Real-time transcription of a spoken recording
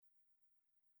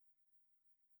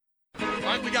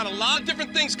All right, we got a lot of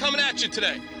different things coming at you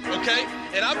today, okay?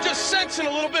 And I'm just sensing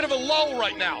a little bit of a lull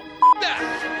right now.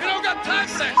 That. We don't got time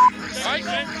for that. All right,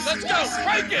 let's go.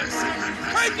 Crank it.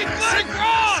 Crank it, Glenn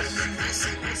Cross.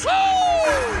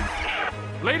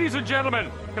 Woo! Ladies and gentlemen,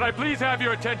 can I please have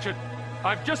your attention?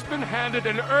 I've just been handed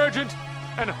an urgent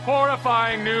and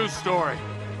horrifying news story.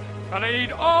 And I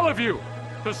need all of you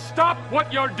to stop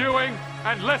what you're doing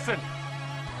and listen.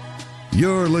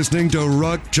 You're listening to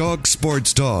Rock Chalk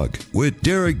Sports Talk with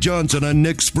Derek Johnson and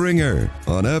Nick Springer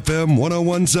on FM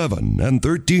 1017 and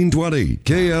 1320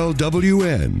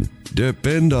 KLWN.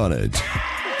 Depend on it.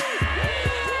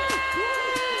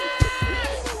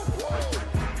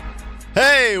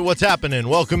 Hey, what's happening?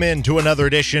 Welcome in to another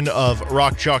edition of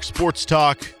Rock Chalk Sports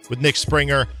Talk with Nick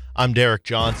Springer. I'm Derek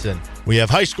Johnson. We have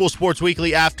High School Sports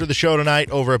Weekly after the show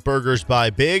tonight over at Burgers by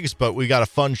Biggs, but we got a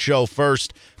fun show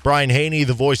first. Brian Haney,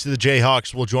 the voice of the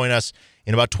Jayhawks, will join us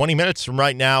in about 20 minutes from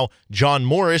right now. John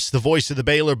Morris, the voice of the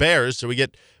Baylor Bears. So we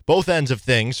get both ends of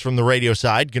things from the radio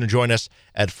side. Going to join us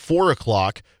at 4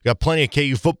 o'clock. We got plenty of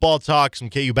KU football talk, some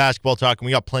KU basketball talk, and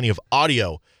we got plenty of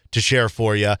audio to share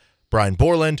for you. Brian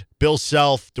Borland, Bill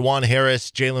Self, DeJuan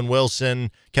Harris, Jalen Wilson,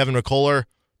 Kevin McCullough.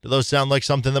 Do those sound like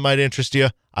something that might interest you?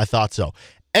 I thought so.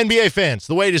 NBA fans,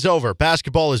 the wait is over.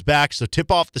 Basketball is back, so tip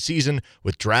off the season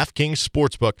with DraftKings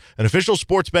Sportsbook, an official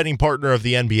sports betting partner of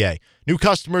the NBA. New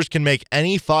customers can make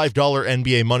any $5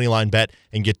 NBA moneyline bet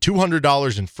and get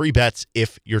 $200 in free bets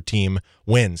if your team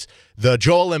wins. The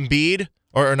Joel Embiid,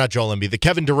 or not Joel Embiid, the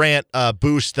Kevin Durant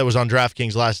boost that was on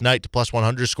DraftKings last night to plus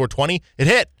 100, score 20, it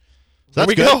hit. So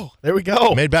There we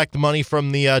go. Made back the money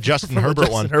from the Justin Herbert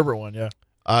one. Justin Herbert one, yeah.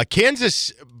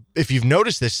 Kansas, if you've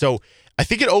noticed this, so I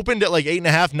think it opened at like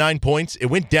 8.5, 9 points. It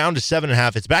went down to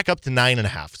 7.5. It's back up to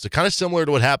 9.5. So kind of similar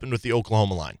to what happened with the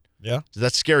Oklahoma line. Yeah. Does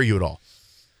that scare you at all?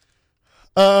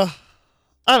 I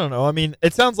don't know. I mean,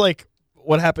 it sounds like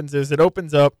what happens is it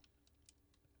opens up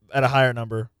at a higher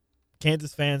number.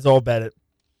 Kansas fans all bet it,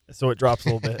 so it drops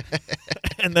a little bit.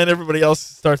 And then everybody else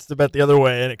starts to bet the other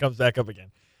way, and it comes back up again.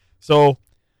 So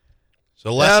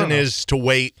the lesson is to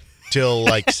wait till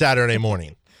like Saturday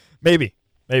morning. Maybe.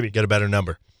 Get a better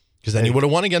number. Because then you would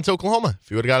have won against Oklahoma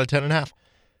if you would have got a 10.5.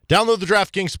 Download the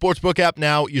DraftKings Sportsbook app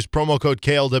now. Use promo code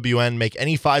KLWN. Make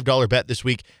any $5 bet this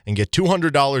week and get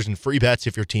 $200 in free bets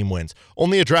if your team wins.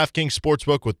 Only a DraftKings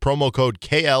Sportsbook with promo code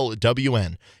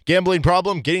KLWN. Gambling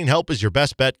problem? Getting help is your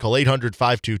best bet. Call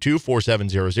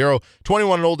 800-522-4700.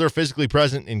 21 and older, physically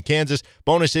present in Kansas.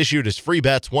 Bonus issued is free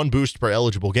bets, one boost per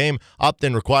eligible game.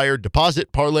 Opt-in required.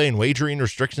 Deposit, parlay, and wagering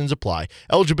restrictions apply.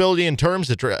 Eligibility and terms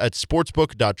at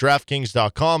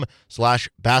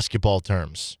sportsbook.draftkings.com/basketball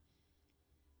terms.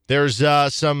 There's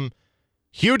some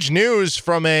huge news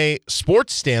from a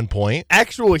sports standpoint.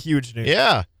 Actual huge news.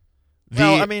 Yeah.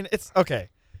 Well, I mean, it's okay.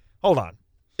 Hold on.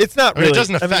 It's not really. It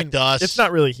doesn't affect us. It's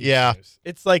not really huge news.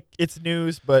 It's like it's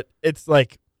news, but it's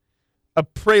like a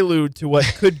prelude to what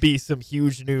could be some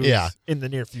huge news in the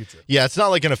near future. Yeah, it's not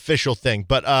like an official thing,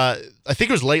 but I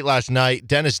think it was late last night.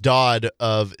 Dennis Dodd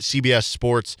of CBS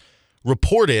Sports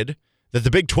reported that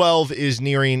the Big 12 is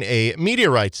nearing a media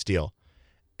rights deal.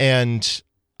 And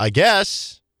I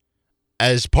guess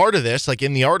as part of this, like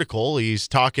in the article, he's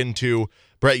talking to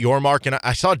Brett Yormark, and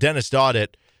I saw Dennis Dodd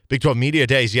at Big 12 Media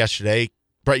Days yesterday.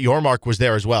 Brett Yormark was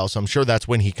there as well, so I'm sure that's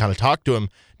when he kind of talked to him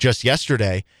just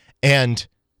yesterday. And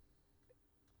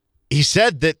he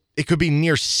said that it could be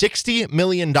near $60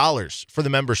 million for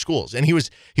the member schools. And he was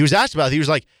asked about it. He was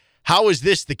like, how is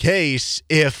this the case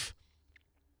if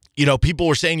people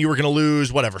were saying you were going to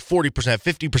lose, 40%,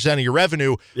 50% of your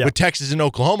revenue with Texas and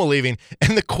Oklahoma leaving.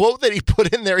 And the quote that he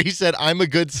put in there, he said, I'm a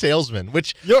good salesman,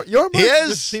 which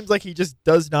just seems like he just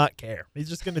does not care. He's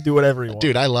just going to do whatever he wants.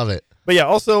 Dude, I love it. But yeah,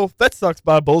 also, that sucks,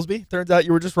 Bob Bowlesby. Turns out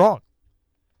you were just wrong.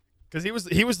 Because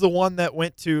he was the one that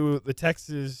went to the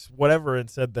Texas whatever and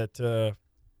said that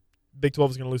Big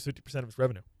 12 is going to lose 50% of its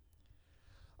revenue.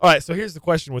 All right, so here's the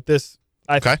question with this.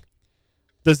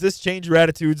 Does this change your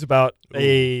attitudes about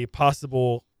a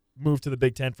possible move to the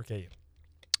Big Ten for KU?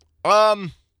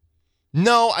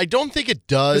 No, I don't think it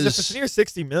does. Because if it's near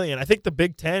 $60 million, I think the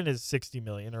Big Ten is $60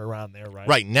 million or around there, right?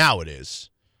 Right now it is.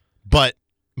 But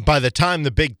by the time the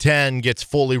Big Ten gets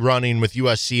fully running with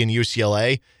USC and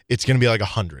UCLA, it's going to be like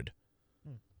 100.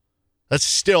 That's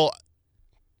still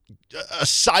a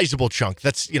sizable chunk.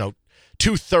 That's,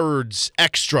 2/3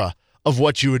 extra of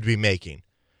what you would be making.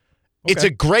 Okay. It's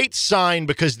a great sign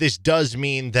because this does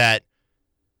mean that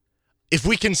if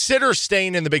we consider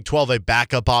staying in the Big 12 a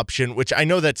backup option, which I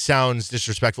know that sounds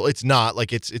disrespectful, it's not.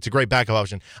 Like it's a great backup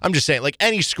option. I'm just saying, like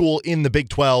any school in the Big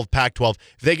 12, Pac-12,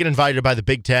 if they get invited by the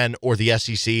Big 10 or the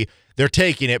SEC, they're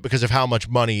taking it because of how much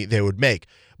money they would make.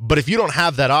 But if you don't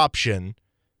have that option,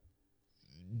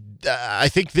 I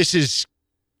think this is,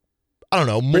 I don't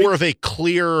know, more of a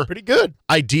clear Pretty good.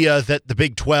 idea that the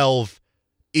Big 12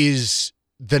 is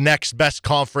the next best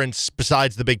conference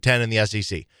besides the Big 10 and the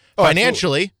SEC. Oh,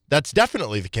 Financially, that's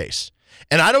definitely the case.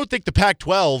 And I don't think the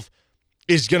Pac-12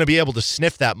 is going to be able to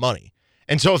sniff that money.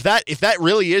 And so if that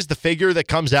really is the figure that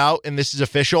comes out and this is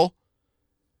official,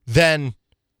 then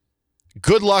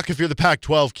good luck if you're the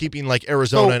Pac-12 keeping like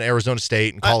Arizona and Arizona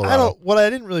State and Colorado. What I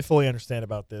didn't really fully understand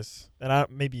about this, and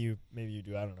maybe you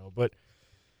do, I don't know, but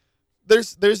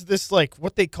there's this like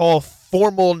what they call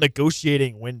formal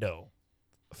negotiating window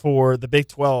for the Big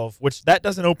 12, which that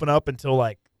doesn't open up until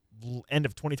like end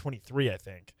of 2023, I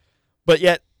think. But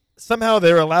yet somehow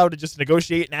they're allowed to just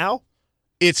negotiate now.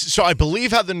 So I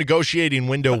believe how the negotiating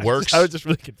window works. I was just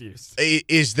really confused.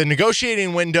 Is the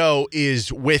negotiating window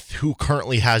is with who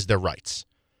currently has their rights.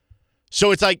 So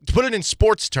it's like, to put it in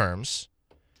sports terms,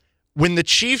 when the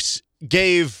Chiefs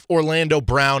gave Orlando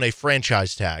Brown a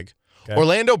franchise tag, okay,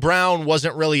 Orlando Brown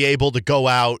wasn't really able to go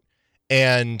out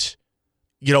and,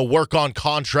 work on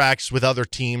contracts with other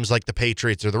teams like the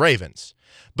Patriots or the Ravens.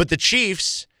 But the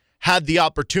Chiefs had the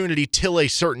opportunity till a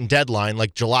certain deadline,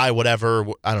 like July, whatever,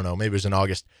 I don't know, maybe it was in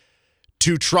August,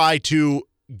 to try to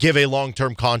give a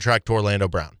long-term contract to Orlando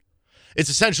Brown. It's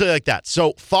essentially like that.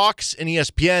 So Fox and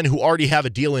ESPN, who already have a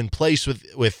deal in place with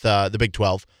the Big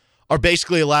 12, are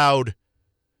basically allowed,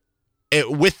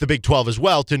 with the Big 12 as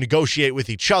well, to negotiate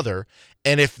with each other.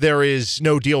 And if there is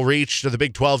no deal reached or the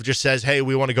Big 12 just says, hey,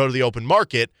 we want to go to the open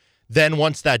market, then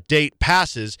once that date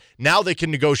passes, now they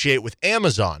can negotiate with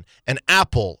Amazon and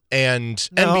Apple and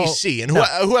NBC and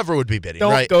whoever would be bidding.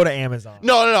 Don't go to Amazon.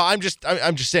 No. I'm just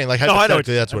saying, like,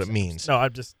 hypothetically, that's what it means. No,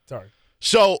 I'm just sorry.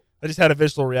 So I just had a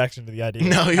visceral reaction to the idea.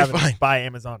 No, of you're having fine. To buy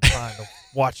Amazon Prime to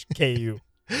watch KU.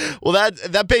 Well,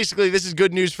 that basically, this is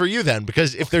good news for you then,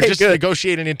 because if they're just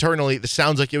negotiating internally, this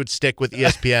sounds like it would stick with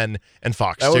ESPN and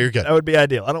Fox. So you're good. That would be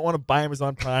ideal. I don't want to buy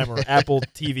Amazon Prime or Apple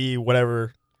TV,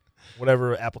 whatever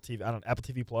Apple TV. Apple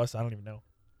TV Plus. I don't even know.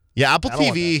 Yeah, Apple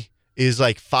TV is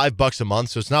like $5 a month,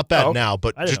 so it's not bad now.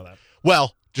 But I didn't know that.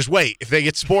 Well, just wait. If they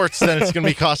get sports, then it's going to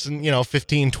be costing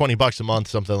 $15-20 a month,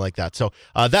 something like that. So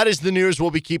that is the news. We'll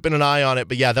be keeping an eye on it.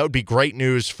 But yeah, that would be great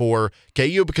news for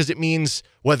KU, because it means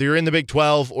whether you're in the Big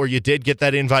 12 or you did get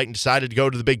that invite and decided to go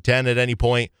to the Big 10 at any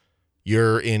point,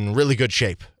 you're in really good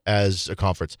shape as a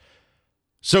conference.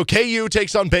 So KU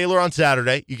takes on Baylor on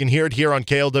Saturday. You can hear it here on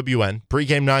KLWN.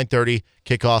 Pregame 9:30,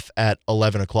 kickoff at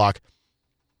 11 o'clock.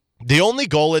 The only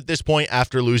goal at this point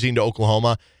after losing to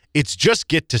Oklahoma, it's just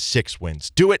get to 6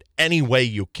 wins. Do it any way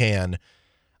you can.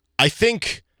 I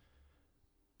think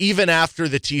even after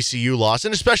the TCU loss,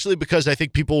 and especially because I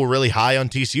think people were really high on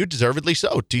TCU, deservedly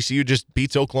so. TCU just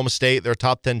beats Oklahoma State. They're a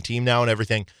top 10 team now and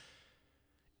everything.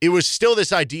 It was still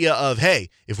this idea of, hey,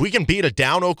 if we can beat a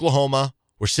down Oklahoma,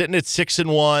 we're sitting at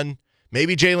 6-1.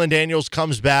 Maybe Jalen Daniels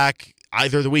comes back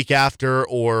either the week after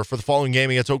or for the following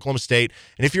game against Oklahoma State.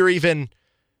 And if you're even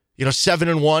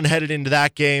 7-1 headed into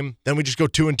that game, then we just go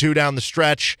 2-2 down the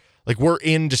stretch. Like, we're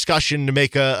in discussion to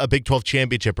make a Big 12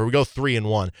 championship, or we go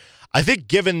 3-1. I think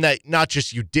given that not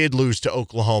just you did lose to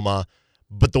Oklahoma,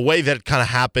 but the way that it kind of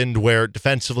happened where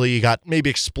defensively you got maybe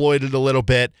exploited a little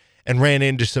bit and ran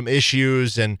into some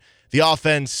issues, and the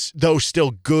offense, though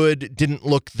still good, didn't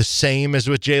look the same as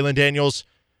with Jalen Daniels,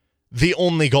 the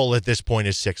only goal at this point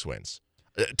is 6 wins.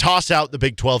 Toss out the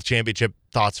Big 12 championship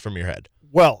thoughts from your head.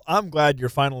 Well, I'm glad you're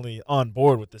finally on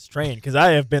board with this train, because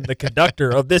I have been the conductor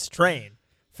of this train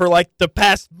for like the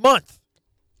past month.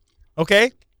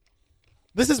 Okay?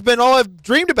 This has been all I've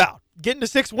dreamed about, getting to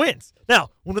 6 wins. Now,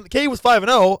 when the KU was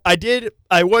 5-0,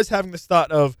 I was having this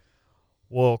thought of,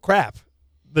 well, crap.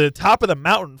 The top of the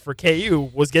mountain for KU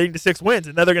was getting to 6 wins,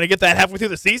 and now they're going to get that halfway through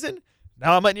the season?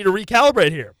 Now I might need to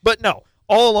recalibrate here. But no,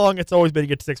 all along it's always been to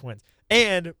get to 6 wins.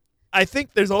 And I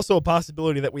think there's also a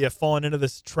possibility that we have fallen into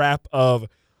this trap of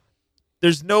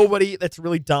there's nobody that's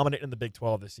really dominant in the Big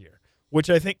 12 this year, which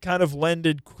I think kind of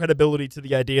lended credibility to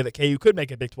the idea that KU could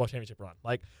make a Big 12 championship run.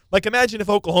 Like imagine if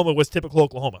Oklahoma was typical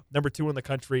Oklahoma, number 2 in the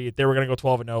country, they were going to go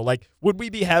 12-0. Like, would we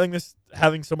be having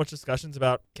so much discussions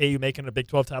about KU making a Big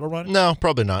 12 title run? No,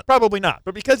 probably not. Probably not.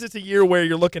 But because it's a year where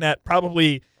you're looking at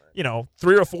probably,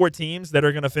 3 or 4 teams that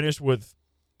are going to finish with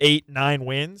 8-9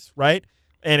 wins, right?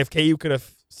 And if KU could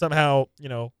have somehow,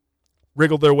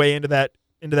 wriggled their way into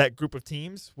that group of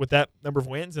teams with that number of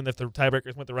wins, and if the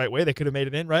tiebreakers went the right way, they could have made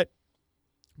it in, right?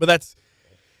 But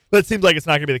that seems like it's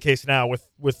not going to be the case now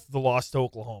with the loss to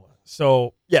Oklahoma.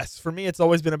 So, yes, for me, it's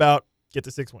always been about get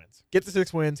to 6 wins. Get to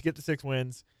 6 wins, get to 6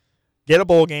 wins, get a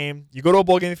bowl game. You go to a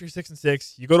bowl game if you're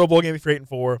 6-6. You go to a bowl game if you're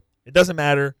 8-4. It doesn't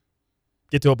matter.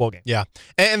 Get to a bowl game. Yeah.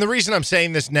 And the reason I'm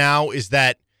saying this now is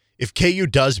that if KU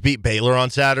does beat Baylor on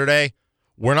Saturday,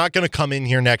 we're not going to come in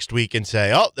here next week and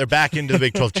say, oh, they're back into the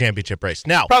Big 12 championship race.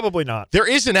 Now, Probably not. there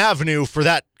is an avenue for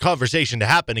that conversation to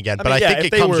happen again, but I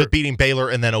think it comes with beating Baylor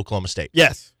and then Oklahoma State.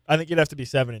 Yes. I think you'd have to be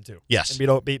 7-2. Yes.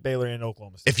 And beat Baylor and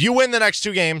Oklahoma State. If you win the next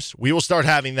 2 games, we will start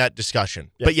having that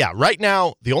discussion. Yes. But yeah, right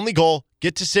now, the only goal,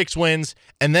 get to 6 wins,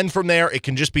 and then from there, it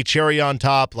can just be cherry on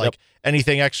top. Like,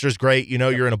 anything extra is great. You know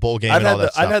you're in a bowl game and all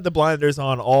that stuff. I've had the blinders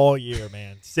on all year,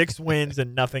 man. 6 wins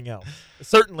and nothing else.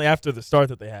 Certainly after the start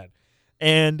that they had.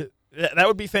 And that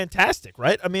would be fantastic,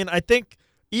 right? I mean, I think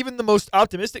even the most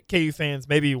optimistic KU fans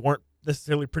maybe weren't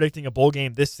necessarily predicting a bowl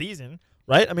game this season,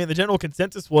 right? I mean, the general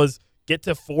consensus was get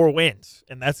to 4 wins,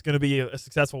 and that's going to be a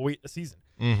successful season.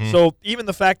 Mm-hmm. So even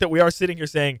the fact that we are sitting here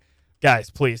saying, guys,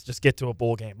 please just get to a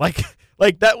bowl game,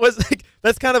 like that was like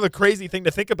that's kind of a crazy thing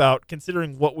to think about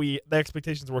considering the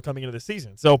expectations were coming into the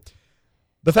season. So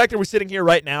the fact that we're sitting here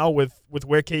right now with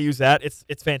where KU's at,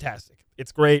 it's fantastic.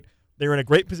 It's great. They're in a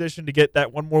great position to get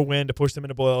that one more win to push them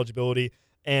into bowl eligibility.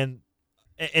 And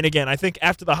again, I think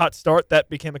after the hot start, that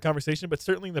became a conversation. But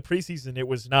certainly in the preseason, it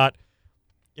was not,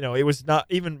 it was not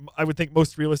even, I would think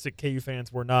most realistic KU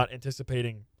fans were not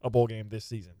anticipating a bowl game this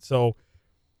season. So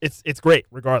it's great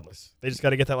regardless. They just got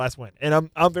to get that last win.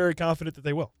 And I'm very confident that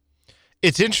they will.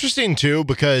 It's interesting, too,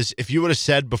 because if you would have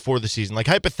said before the season, like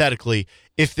hypothetically,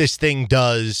 if this thing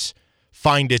does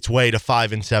find its way to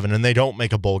 5-7 and they don't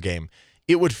make a bowl game,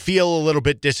 it would feel a little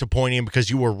bit disappointing because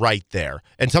you were right there.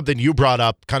 And something you brought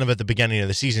up kind of at the beginning of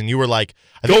the season, you were like,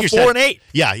 I think you said 4-8.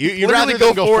 Yeah, you'd rather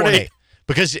go 4-8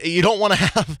 because you don't want to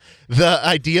have the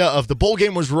idea of the bowl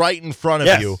game was right in front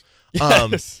of you.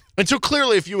 Yes. And so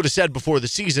clearly, if you would have said before the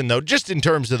season, though, just in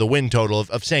terms of the win total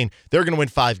of saying they're going to win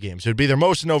 5 games, it would be their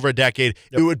most in over a decade.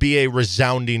 Yep. It would be a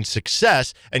resounding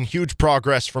success and huge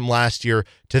progress from last year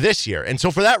to this year. And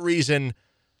so for that reason,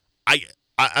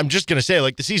 I'm just going to say,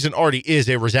 like, the season already is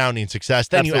a resounding success.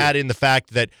 Then Absolutely. You add in the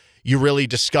fact that you really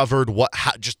discovered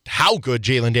just how good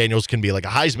Jalon Daniels can be, like a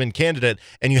Heisman candidate,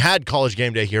 and you had College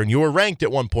Game Day here, and you were ranked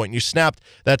at one point, and you snapped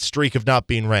that streak of not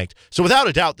being ranked. So without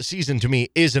a doubt, the season to me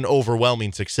is an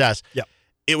overwhelming success. Yep.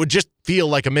 It would just feel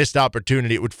like a missed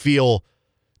opportunity. It would feel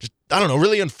just, I don't know,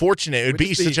 really unfortunate. It would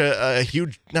be such a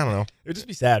huge, I don't know. It would just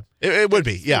be sad. It would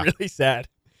be, yeah. Really sad.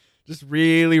 Just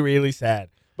really, really sad.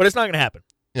 But it's not going to happen.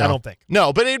 I don't think.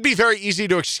 No, but it'd be very easy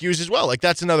to excuse as well. Like,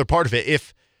 that's another part of it.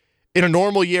 If in a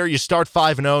normal year you start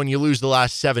 5-0 and you lose the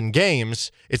last 7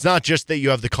 games, it's not just that you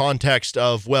have the context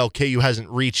of, well, KU hasn't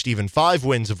reached even 5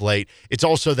 wins of late. It's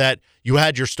also that you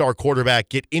had your star quarterback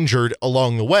get injured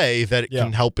along the way that it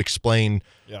can help explain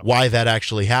why that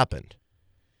actually happened.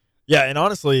 Yeah, and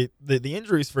honestly, the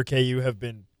injuries for KU have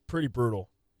been pretty brutal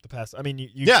the past. I mean,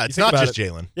 it's not just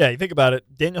Jalon. Yeah, you think about it.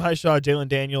 Daniel Hishaw, Jalon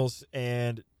Daniels,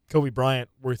 and Kobe Bryant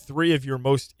were 3 of your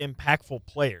most impactful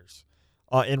players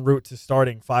en route to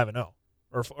starting 5-0,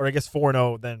 or I guess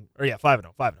 4-0 then, or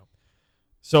 5-0.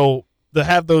 So to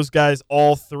have those guys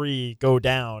all 3 go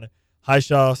down,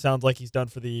 Hishaw sounds like he's done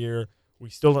for the year. We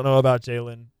still don't know about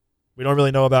Jalon. We don't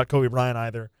really know about Kobe Bryant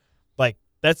either. Like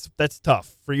that's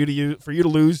tough for you to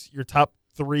lose your top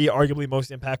 3 arguably most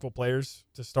impactful players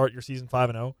to start your season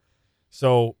 5-0.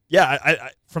 So, yeah, I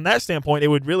from that standpoint, it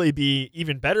would really be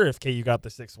even better if KU got the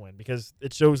 6th win because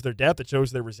it shows their depth, it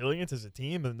shows their resilience as a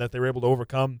team, and that they were able to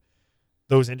overcome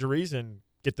those injuries and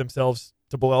get themselves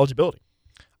to bowl eligibility.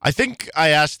 I think I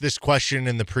asked this question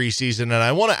in the preseason, and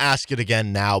I want to ask it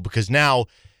again now because now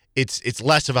it's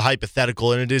less of a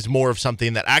hypothetical and it is more of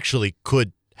something that actually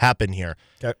could happen here.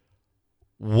 Okay.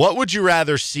 What would you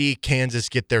rather see Kansas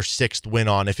get their 6th win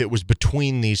on if it was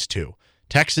between these two,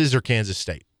 Texas or Kansas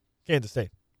State? Kansas State.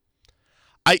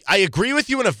 I agree with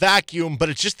you in a vacuum, but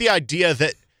it's just the idea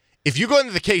that if you go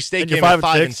into the K-State game at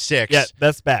 5-6, yeah,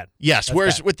 that's bad. Yes, that's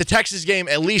whereas bad. with the Texas game,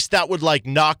 at least that would like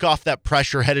knock off that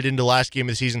pressure headed into last game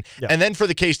of the season. Yeah. And then for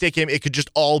the K-State game, it could just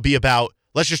all be about,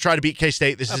 let's just try to beat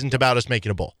K-State. This isn't about us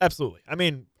making a bowl. Absolutely. I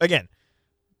mean, again,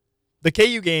 the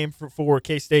KU game for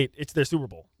K-State, it's their Super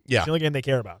Bowl. Yeah. It's the only game they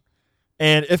care about.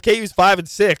 And if KU's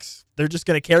 5-6, they're just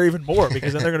going to care even more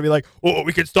because then they're going to be like, oh,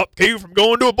 we can stop KU from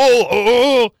going to a bowl.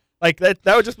 Oh, like that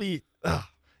would just be.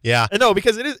 Yeah. And no,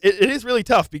 because it is really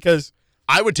tough because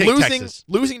I would take Texas.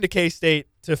 Losing to K-State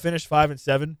to finish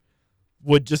 5-7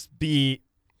 would just be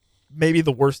maybe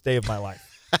the worst day of my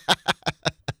life.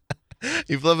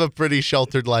 You've lived a pretty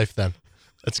sheltered life then.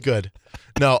 That's good.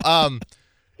 No, I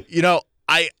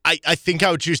think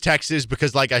I would choose Texas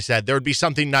because, like I said, there would be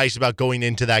something nice about going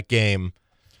into that game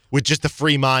with just a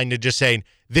free mind and just saying,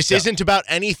 this isn't about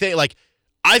anything. Like,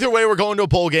 Either way, we're going to a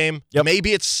bowl game. Yep.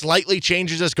 Maybe it slightly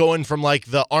changes us going from like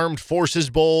the Armed Forces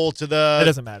Bowl to the... It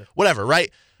doesn't matter. Whatever,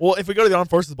 right? Well, if we go to the Armed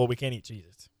Forces Bowl, we can't eat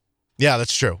Cheez-Its. Yeah,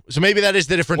 that's true. So maybe that is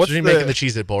the difference between making the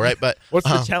Cheez-It Bowl, right? But what's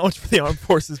the challenge for the Armed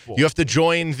Forces Bowl? You have to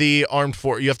join the Armed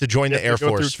Force. You have to join the Air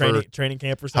Force for training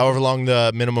camp or something. However long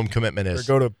the minimum commitment is.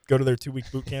 Or go to their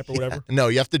 2-week boot camp or whatever. No,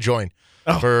 you have to join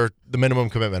for the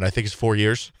minimum commitment. I think it's 4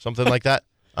 years, something like that.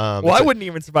 Well, I wouldn't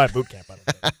even survive boot camp. I don't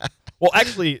think. Well,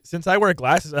 actually, since I wear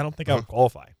glasses, I don't think I would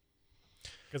qualify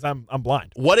because I'm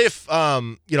blind. What if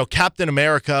Captain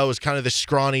America was kind of this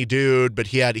scrawny dude, but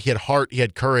he had heart, he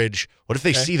had courage. What if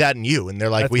they see that in you and they're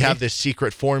like, we have this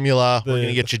secret formula, we're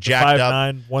gonna get you jacked up,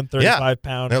 5'9", 135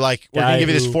 pound. They're like, we're gonna give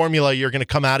you this formula, you're gonna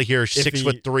come out of here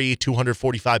 6'3",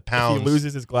 245 pounds. If he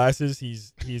loses his glasses,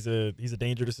 he's a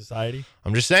danger to society.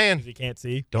 I'm just saying, he can't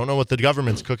see. Don't know what the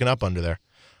government's cooking up under there.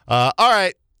 All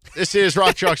right. This is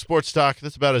Rock Chalk Sports Talk.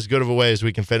 That's about as good of a way as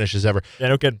we can finish as ever. Yeah,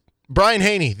 no kidding. Brian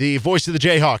Haney, the voice of the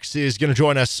Jayhawks, is going to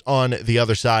join us on the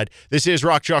other side. This is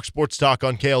Rock Chalk Sports Talk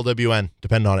on KLWN.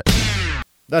 Depend on it.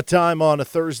 That time on a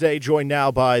Thursday, joined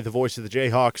now by the voice of the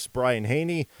Jayhawks, Brian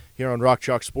Haney, here on Rock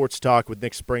Chalk Sports Talk with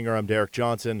Nick Springer. I'm Derek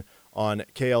Johnson on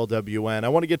KLWN. I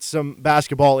want to get some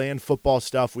basketball and football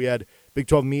stuff. We had Big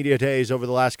 12 Media Days over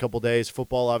the last couple days.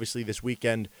 Football, obviously, this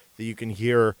weekend that you can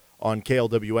hear on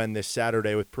KLWN this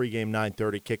Saturday with pregame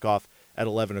 9:30, kickoff at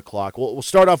 11 o'clock. We'll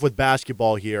start off with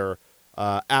basketball here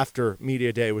after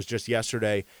Media Day was just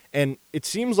yesterday. And it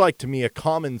seems like to me a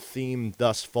common theme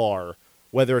thus far,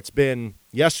 whether it's been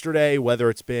yesterday, whether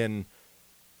it's been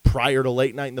prior to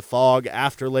Late Night in the Fog,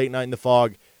 after Late Night in the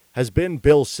Fog, has been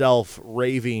Bill Self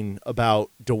raving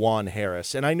about DeJuan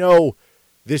Harris. And I know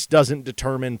this doesn't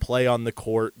determine play on the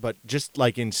court, but just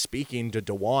like in speaking to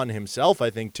DeJuan himself, I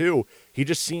think too, he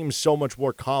just seems so much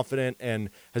more confident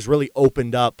and has really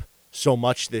opened up so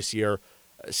much this year.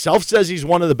 Self says he's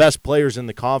one of the best players in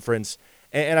the conference,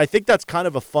 and I think that's kind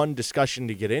of a fun discussion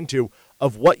to get into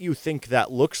of what you think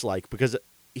that looks like, because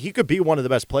he could be one of the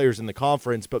best players in the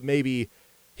conference, but maybe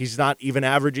he's not even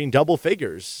averaging double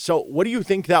figures. So what do you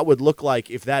think that would look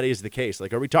like if that is the case?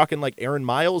 Like, are we talking like Aaron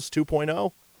Miles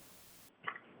 2.0?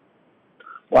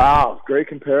 Wow, great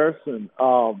comparison.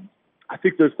 I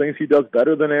think there's things he does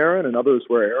better than Aaron and others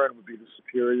where Aaron would be the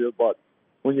superior. But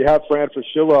when you have Fran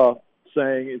Fraschilla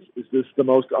saying, is this the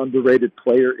most underrated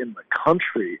player in the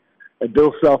country, and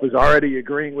Bill Self is already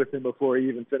agreeing with him before he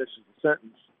even finishes the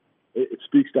sentence, it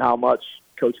speaks to how much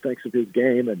Coach thinks of his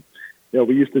game. And,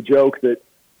 we used to joke that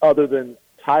other than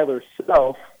Tyler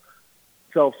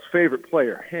Self's favorite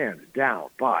player, hands down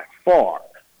by far,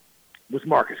 was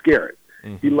Marcus Garrett.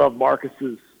 Mm-hmm. He loved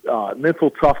Marcus's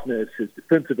mental toughness, his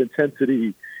defensive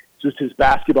intensity, just his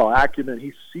basketball acumen.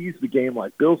 He sees the game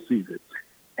like Bill sees it.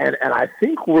 And I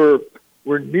think we're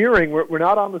nearing, we're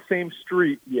not on the same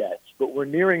street yet, but we're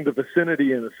nearing the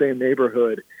vicinity in the same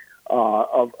neighborhood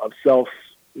of Self's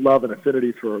love and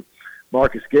affinity for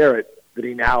Marcus Garrett that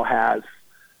he now has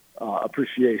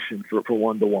appreciation for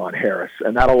one DeJuan Harris.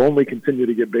 And that'll only continue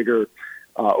to get bigger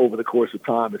over the course of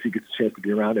time as he gets a chance to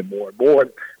be around him more and more.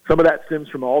 And some of that stems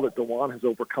from all that DeJuan has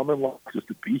overcome in life just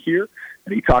to be here.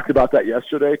 And he talked about that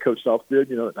yesterday. Coach Self did,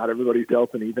 not everybody's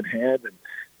dealt an even hand. And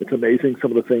it's amazing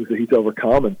some of the things that he's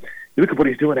overcome. And you look at what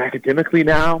he's doing academically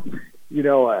now,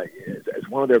 as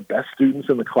one of their best students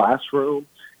in the classroom.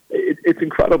 It's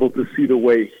incredible to see the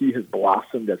way he has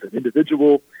blossomed as an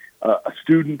individual, a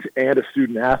student, and a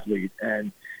student athlete.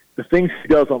 And the things he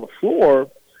does on the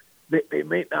floor, they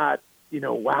may not,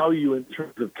 wow you in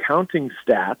terms of counting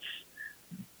stats,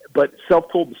 but Self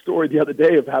told the story the other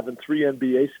day of having 3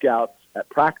 NBA scouts at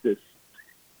practice,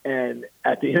 and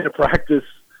at the end of practice,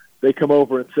 they come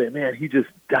over and say, man, he just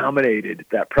dominated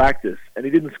that practice, and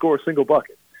he didn't score a single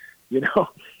bucket,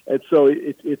 And so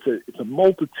it's a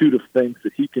multitude of things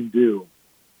that he can do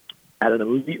at an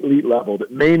elite level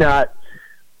that may not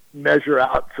measure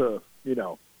out to,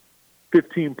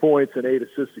 15 points and 8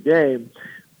 assists a game,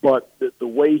 but the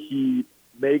way he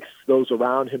makes those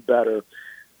around him better,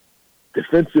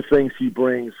 defensive things he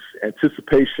brings,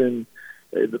 anticipation,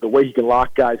 the way he can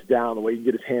lock guys down, the way he can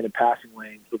get his hand in passing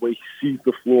lanes, the way he sees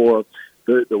the floor,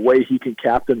 the way he can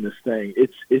captain this thing,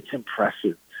 it's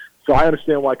impressive. So I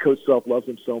understand why Coach Self loves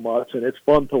him so much, and it's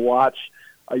fun to watch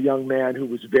a young man who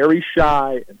was very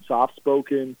shy and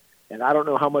soft-spoken, and I don't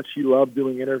know how much he loved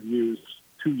doing interviews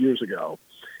 2 years ago,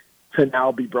 to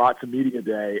now be brought to media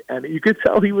day. And you could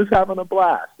tell he was having a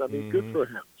blast. I mean, good for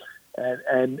him.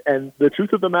 And the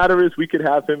truth of the matter is we could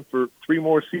have him for 3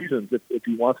 more seasons if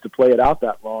he wants to play it out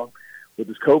that long with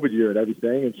his COVID year and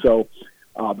everything. And so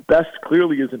the best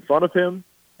clearly is in front of him,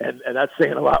 And that's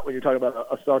saying a lot when you're talking about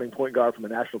a starting point guard from a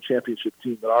national championship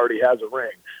team that already has a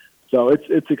ring. So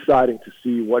it's exciting to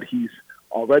see what he's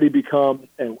already become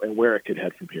and where it could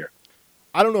head from here.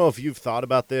 I don't know if you've thought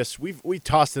about this. We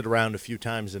tossed it around a few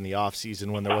times in the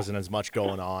offseason when there wasn't as much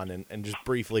going on and just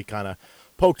briefly kind of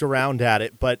poked around at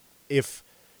it. But if,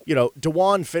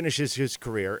 DeJuan finishes his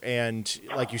career and,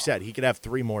 like you said, he could have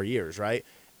 3 more years, right?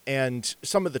 And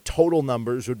some of the total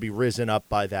numbers would be risen up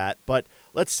by that. But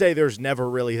let's say there's never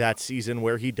really that season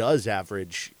where he does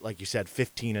average, like you said,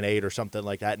 15-8 or something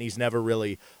like that, and he's never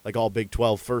really like all Big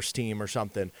 12 first team or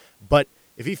something. But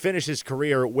if he finishes his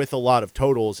career with a lot of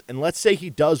totals, and let's say he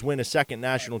does win a second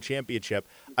national championship,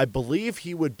 I believe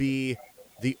he would be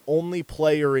the only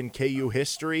player in KU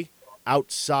history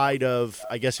outside of,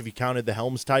 I guess if you counted the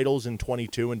Helms titles in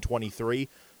 22 and 23,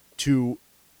 to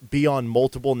be on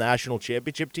multiple national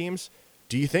championship teams.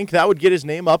 Do you think that would get his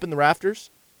name up in the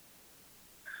rafters?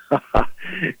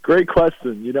 Great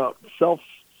question.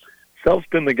 Self's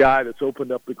been the guy that's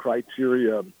opened up the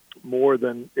criteria more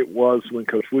than it was when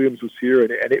Coach Williams was here,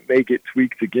 and it may get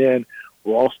tweaked again.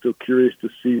 We're all still curious to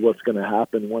see what's going to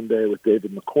happen one day with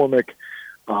David McCormick.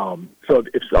 So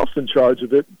if Self's in charge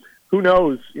of it, who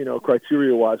knows,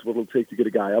 criteria-wise what it'll take to get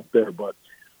a guy up there. But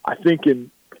I think in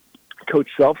Coach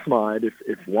Self's mind,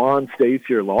 if Juan stays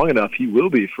here long enough, he will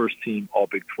be first-team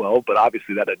All-Big 12, but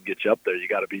obviously that doesn't get you up there. You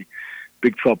got to be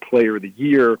Big 12 Player of the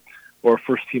Year or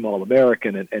first-team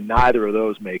All-American, and neither of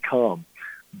those may come.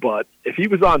 But if he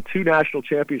was on 2 national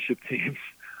championship teams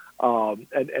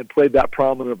and played that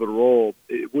prominent of a role,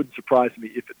 it wouldn't surprise me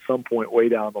if at some point way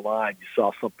down the line you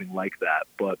saw something like that.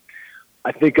 But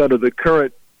I think under the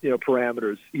current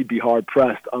parameters, he'd be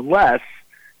hard-pressed unless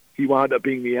he wound up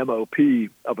being the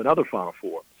MOP of another Final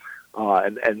Four.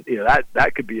 And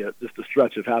that could be just a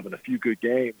stretch of having a few good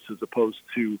games as opposed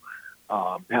to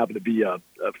having to be a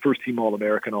first-team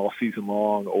All-American all season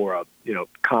long or a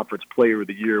conference player of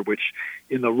the year, which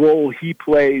in the role he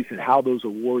plays and how those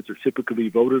awards are typically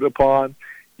voted upon,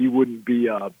 he wouldn't be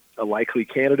a likely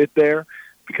candidate there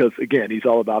because, again, he's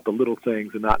all about the little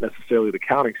things and not necessarily the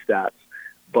counting stats.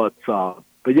 But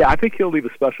yeah, I think he'll leave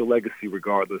a special legacy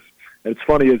regardless. And it's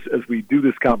funny, as we do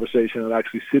this conversation, I'm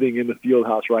actually sitting in the field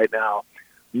house right now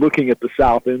looking at the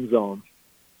south end zone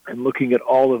and looking at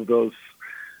all of those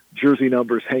jersey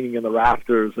numbers hanging in the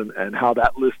rafters and how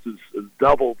that list is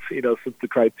doubled, since the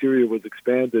criteria was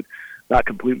expanded. Not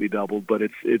completely doubled, but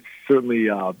it's certainly,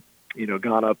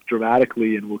 gone up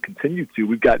dramatically and will continue to.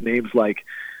 We've got names like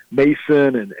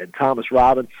Mason and Thomas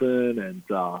Robinson and,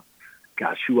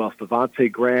 who else?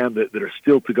 Devontae Graham that are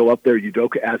still to go up there.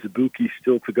 Udoka Azubuike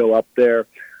still to go up there.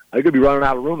 I could be running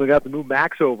out of room. They got to move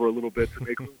Max over a little bit to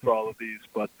make room for all of these.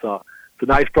 But it's a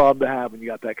nice problem to have when you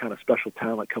got that kind of special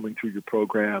talent coming through your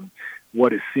program.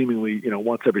 What is seemingly,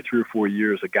 once every 3 or 4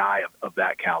 years, a guy of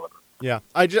that caliber. Yeah,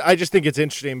 I just think it's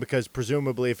interesting because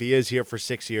presumably if he is here for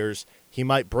 6 years, he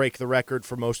might break the record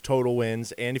for most total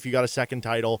wins. And if you got a second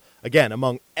title, again,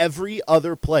 among every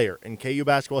other player in KU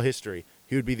basketball history,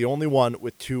 he would be the only one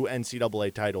with 2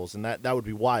 NCAA titles, and that would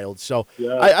be wild. So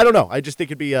yeah. I don't know. I just think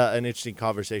it'd be an interesting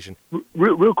conversation.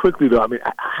 Real quickly, though,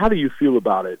 how do you feel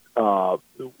about it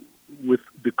with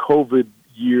the COVID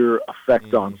year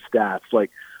effect on stats? Like,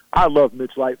 I love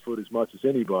Mitch Lightfoot as much as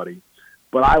anybody,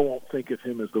 but I won't think of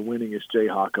him as the winningest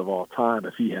Jayhawk of all time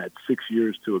if he had 6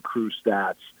 years to accrue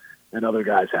stats and other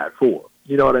guys had 4.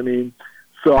 You know what I mean?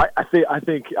 So I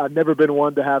think I've never been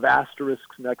one to have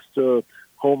asterisks next to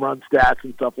home run stats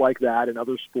and stuff like that in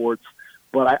other sports.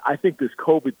 But I think this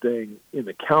COVID thing in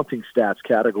the counting stats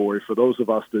category, for those of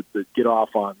us that get off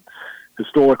on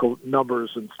historical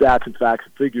numbers and stats and facts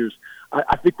and figures,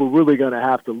 I think we're really going to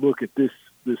have to look at this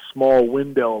small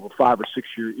window of a 5 or 6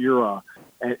 year era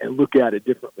and look at it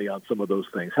differently on some of those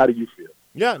things. How do you feel?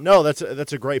 Yeah, no, that's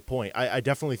a great point. I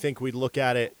definitely think we'd look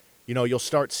at it. You'll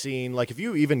start seeing, like if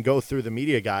you even go through the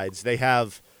media guides, they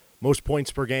have most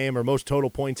points per game or most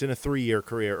total points in a 3-year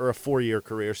career or a 4-year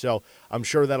career. So I'm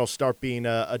sure that'll start being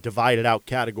a divided out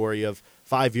category of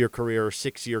 5-year career or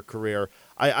 6-year career.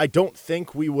 I don't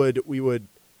think we would,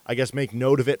 I guess, make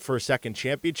note of it for a second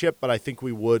championship, but I think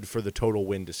we would for the total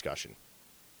win discussion.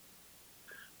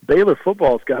 Baylor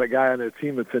football's got a guy on their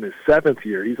team that's in his 7th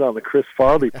year. He's on the Chris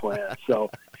Farley plan.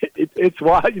 So it's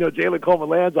why, Jalen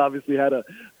Coleman-Lands obviously had a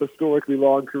historically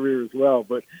long career as well.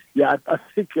 But, yeah, I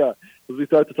think as we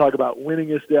start to talk about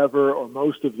winningest ever or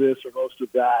most of this or most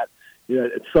of that,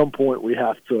 at some point we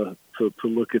have to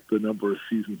look at the number of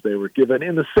seasons they were given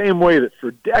in the same way that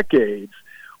for decades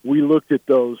we looked at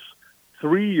those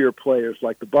 3-year players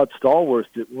like the Bud Stallworths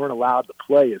that weren't allowed to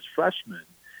play as freshmen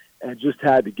and just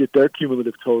had to get their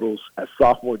cumulative totals as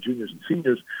sophomore, juniors, and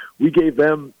seniors, we gave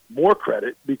them more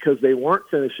credit because they weren't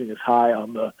finishing as high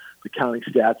on the counting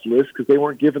stats list because they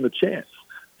weren't given the chance.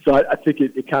 So I think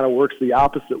it kind of works the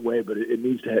opposite way, but it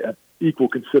needs to have equal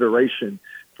consideration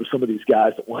for some of these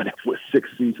guys that wind up with 6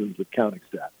 seasons of counting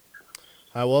stats.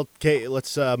 Well, Kate,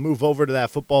 let's move over to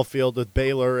that football field with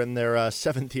Baylor and their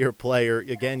seventh-year player.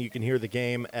 Again, you can hear the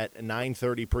game at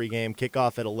 9:30 pregame,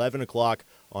 kickoff at 11 o'clock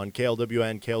on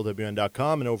KLWN,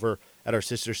 KLWN.com, and over at our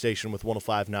sister station with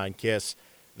 105.9 KISS.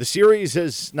 The series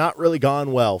has not really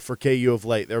gone well for KU of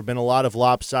late. There have been a lot of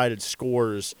lopsided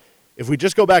scores. If we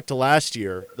just go back to last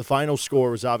year, the final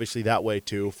score was obviously that way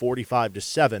too,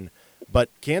 45-7. But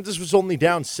Kansas was only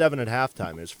down 7 at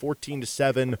halftime. It was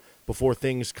 14-7 before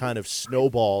things kind of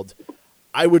snowballed.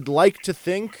 I would like to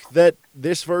think that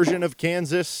this version of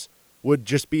Kansas would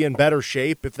just be in better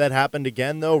shape if that happened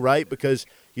again, though, right? Because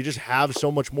you just have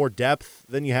so much more depth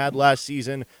than you had last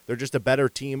season. They're just a better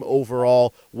team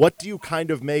overall. What do you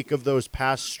kind of make of those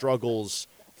past struggles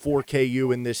for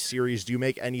KU in this series? Do you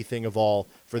make anything of all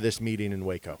for this meeting in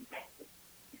Waco?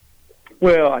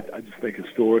 Well, I just think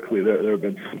historically there have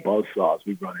been some buzzsaws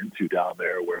we've run into down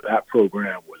there where that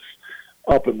program was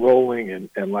up and rolling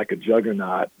and like a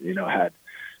juggernaut, had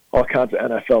all kinds of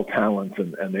NFL talents,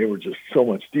 and they were just so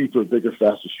much deeper, bigger,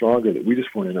 faster, stronger that we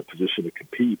just weren't in a position to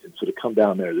compete. And so to come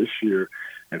down there this year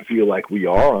and feel like we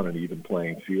are on an even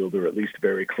playing field, or at least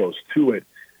very close to it,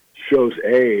 shows,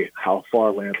 A, how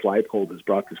far Lance Leipold has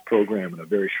brought this program in a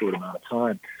very short amount of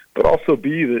time, but also,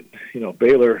 B, that,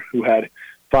 Baylor, who had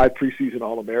 5 preseason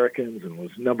All-Americans and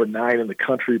was number 9 in the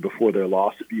country before their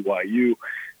loss at BYU,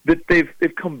 that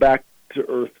they've come back to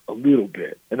earth a little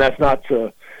bit. And that's not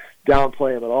to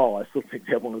downplay them at all. I still think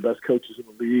they have one of the best coaches in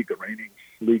the league, the reigning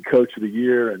league coach of the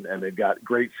year, and they've got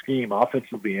great scheme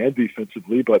offensively and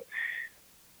defensively. But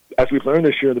as we've learned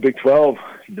this year in the Big 12,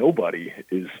 nobody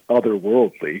is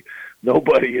otherworldly.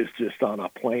 Nobody is just on a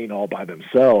plane all by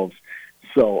themselves.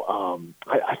 So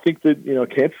I think that,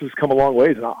 Kansas has come a long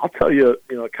ways. And I'll tell you,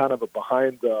 kind of a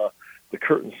behind the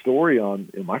curtain story on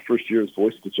my first year as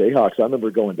voice of the Jayhawks. I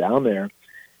remember going down there,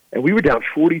 and we were down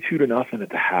 42-0 at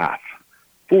the half.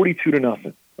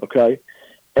 42-0, okay?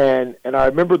 And I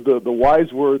remember the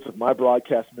wise words of my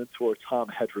broadcast mentor, Tom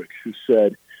Hedrick, who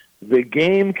said, "The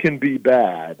game can be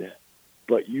bad,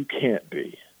 but you can't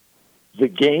be. The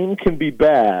game can be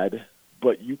bad,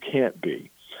 but you can't be."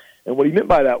 And what he meant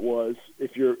by that was,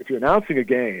 if you're announcing a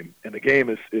game, and the game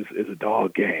is a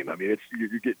dog game. I mean, you're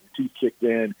getting your teeth kicked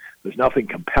in. There's nothing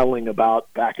compelling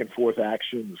about back and forth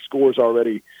action. The score's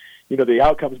already, the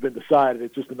outcome's been decided.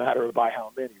 It's just a matter of by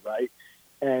how many, right?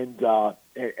 And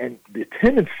the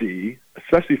tendency,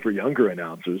 especially for younger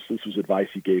announcers, this was advice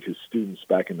he gave his students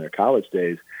back in their college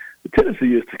days. The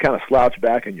tendency is to kind of slouch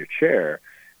back in your chair,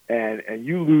 and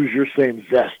you lose your same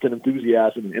zest and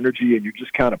enthusiasm and energy, and you're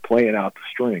just kind of playing out the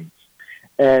strings.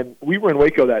 And we were in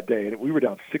Waco that day, and we were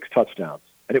down 6 touchdowns,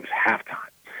 and it was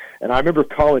halftime. And I remember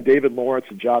calling David Lawrence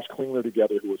and Josh Klingler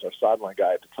together, who was our sideline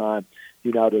guy at the time. He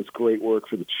now does great work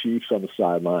for the Chiefs on the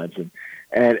sidelines.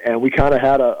 And we kind of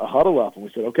had a huddle up, and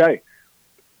we said, okay,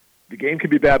 the game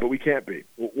can be bad, but we can't be.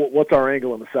 What's our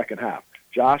angle in the second half?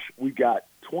 Josh, we've got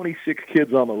 26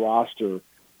 kids on the roster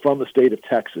from the state of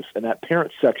Texas, and that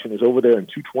parent section is over there in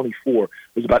 224.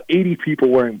 There's about 80 people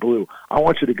wearing blue. I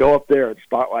want you to go up there and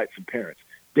spotlight some parents.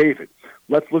 David,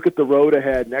 let's look at the road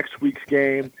ahead, next week's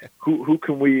game. Who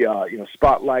can we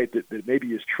spotlight that maybe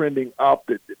is trending up,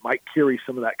 that might carry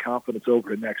some of that confidence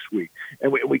over to next week?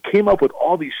 And we came up with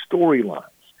all these storylines,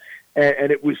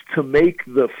 and it was to make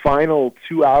the final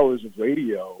 2 hours of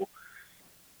radio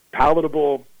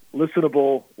palatable,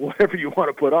 listenable, whatever you want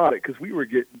to put on it, because we were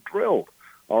getting drilled.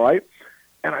 All right?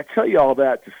 And I tell you all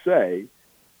that to say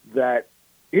that,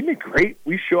 isn't it great?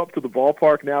 We show up to the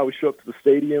ballpark now, we show up to the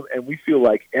stadium, and we feel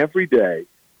like every day,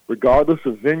 regardless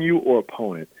of venue or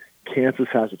opponent, Kansas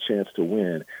has a chance to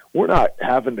win. We're not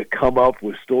having to come up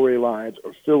with storylines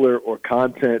or filler or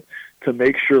content to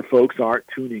make sure folks aren't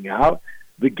tuning out.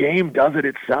 The game does it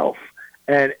itself.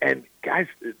 And guys,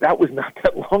 that was not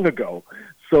that long ago.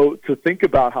 So to think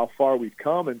about how far we've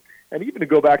come, and even to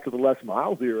go back to the Les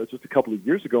Miles era just a couple of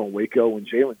years ago in Waco when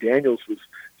Jalen Daniels was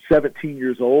 17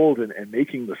 years old and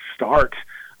making the start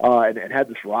and had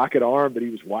this rocket arm that he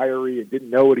was wiry and didn't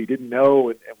know what he didn't know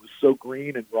and was so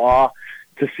green and raw,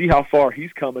 to see how far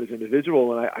he's come as an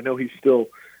individual. And I know he's still,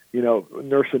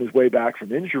 nursing his way back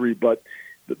from injury, but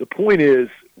the point is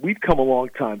we've come a long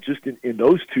time just in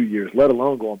those 2 years, let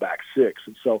alone going back 6.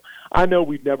 And so I know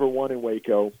we've never won in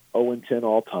Waco, 0-10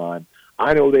 all time.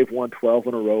 I know they've won 12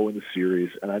 in a row in the series,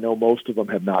 and I know most of them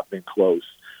have not been close.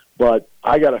 but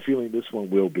I got a feeling this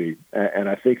one will be. And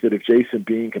I think that if Jason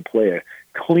Bean can play a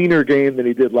cleaner game than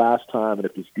he did last time, and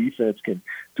if this defense can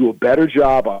do a better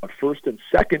job on first and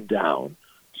second down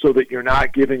so that you're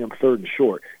not giving them third and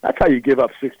short. That's how you give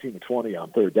up 16 to 20 on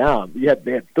third down. They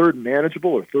had third and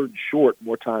manageable or third and short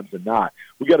more times than not.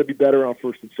 We got to be better on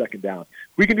first and second down.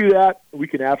 If we can do that, we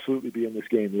can absolutely be in this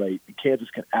game late. And Kansas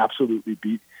can absolutely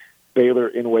beat Baylor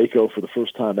in Waco for the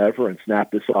first time ever and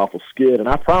snap this awful skid. And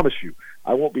I promise you,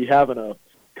 I won't be having a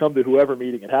come to whoever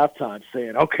meeting at halftime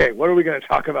saying, okay, what are we going to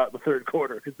talk about in the third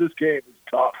quarter? Because this game is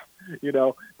tough.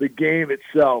 The game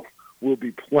itself will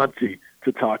be plenty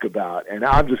to talk about. And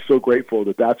I'm just so grateful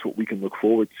that that's what we can look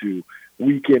forward to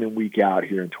week in and week out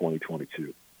here in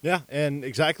 2022. Yeah, and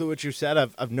exactly what you said.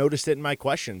 I've noticed it in my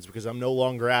questions because I'm no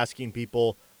longer asking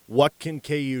people, what can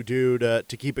KU do to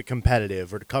keep it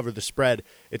competitive or to cover the spread?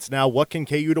 It's now, what can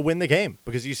KU to win the game?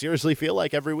 Because you seriously feel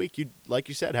like every week you, like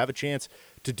you said, have a chance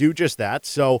to do just that.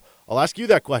 So I'll ask you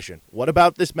that question. What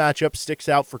about this matchup sticks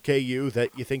out for KU that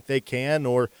you think they can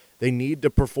or they need to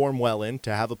perform well in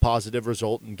to have a positive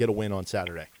result and get a win on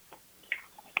Saturday?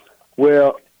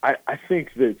 Well, I think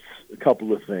that's a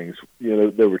couple of things.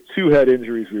 There were two head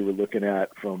injuries we were looking at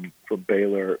from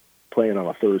Baylor playing on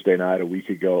a Thursday night a week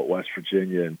ago at West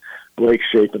Virginia, and Blake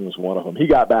Shapen was one of them. He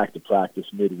got back to practice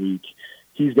midweek.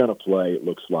 He's going to play, it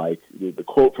looks like. The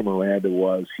quote from Miranda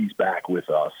was, he's back with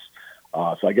us.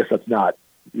 So I guess that's not,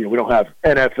 we don't have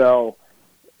NFL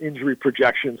injury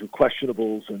projections with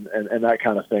questionables and that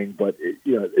kind of thing, but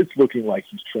it's looking like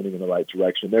he's trending in the right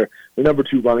direction. Their number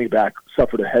 2 running back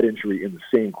suffered a head injury in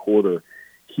the same quarter.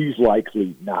 He's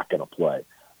likely not going to play.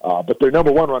 But their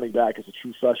number 1 running back is a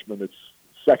true freshman that's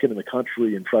second in the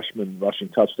country in freshman rushing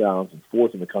touchdowns and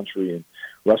 4th in the country in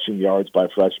rushing yards by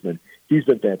freshmen. He's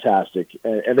been fantastic.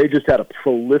 And they just had a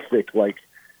prolific,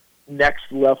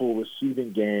 next-level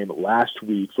receiving game last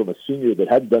week from a senior that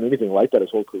hadn't done anything like that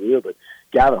his whole career. But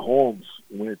Gavin Holmes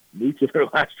went nuclear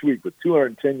last week with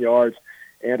 210 yards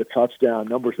and a touchdown,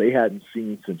 numbers they hadn't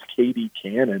seen since K.D.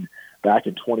 Cannon back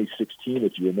in 2016,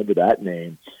 if you remember that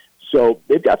name. So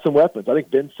they've got some weapons. I think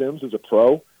Ben Sims is a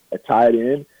pro at tight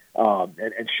end.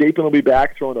 And Shapen will be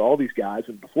back throwing to all these guys.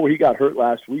 And before he got hurt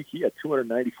last week, he had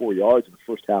 294 yards in the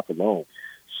first half alone.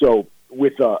 So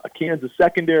with a Kansas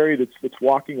secondary that's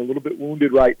walking a little bit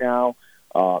wounded right now,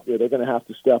 they're going to have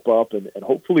to step up. And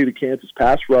hopefully the Kansas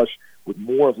pass rush with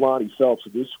more of Lonnie Phelps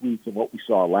this week than what we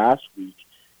saw last week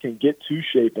can get to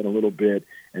Shapen a little bit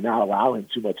and not allow him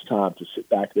too much time to sit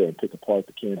back there and pick apart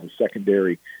the Kansas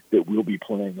secondary that will be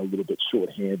playing a little bit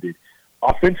shorthanded.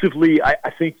 Offensively,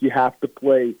 I think you have to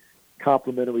play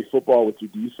complementary football with your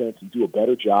defense and do a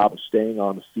better job of staying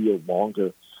on the field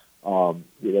longer,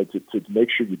 to make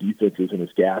sure your defense isn't as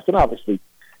gassed. And obviously,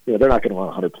 they're not going to run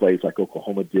 100 plays like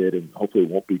Oklahoma did, and hopefully it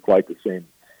won't be quite the same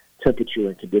temperature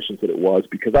and conditions that it was,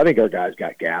 because I think our guys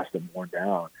got gassed and worn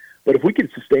down. But if we can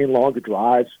sustain longer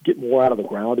drives, get more out of the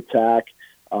ground attack,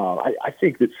 I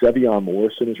think that Sevion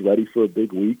Morrison is ready for a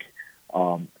big week.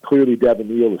 Clearly, Devin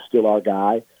Neal is still our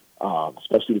guy.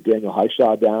 Especially with Daniel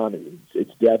Highshaw down. It's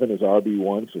Devin as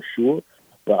RB1 for sure.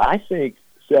 But I think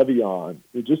Sevion,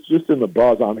 just in the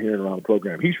buzz I'm hearing around the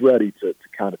program, he's ready to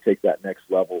kind of take that next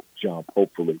level jump,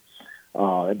 hopefully.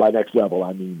 And by next level,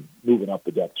 I mean moving up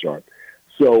the depth chart.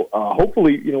 So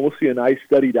hopefully, we'll see a nice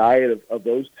steady diet of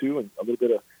those two and a little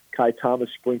bit of Kai Thomas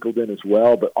sprinkled in as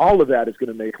well. But all of that is going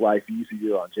to make life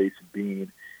easier on Jason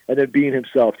Bean. And then Bean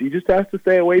himself, he just has to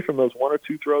stay away from those 1 or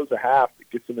 2 throws a half that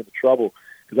gets him into trouble.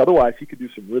 Because otherwise, he could do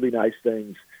some really nice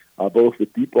things, both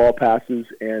with deep ball passes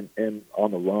and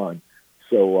on the run.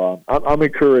 So I'm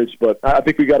encouraged, but I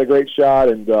think we got a great shot,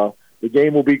 and the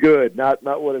game will be good. Not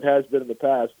what it has been in the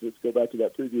past. Let's go back to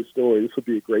that previous story. This will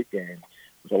be a great game.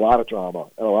 There's a lot of drama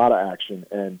and a lot of action,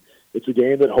 and it's a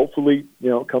game that hopefully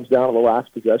comes down to the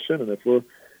last possession. And if we're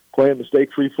playing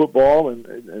mistake-free football and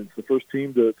it's the first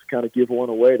team to kind of give one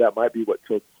away, that might be what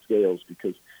tilts the scales,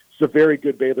 because it's a very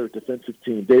good Baylor defensive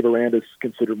team. Dave Aranda is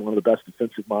considered one of the best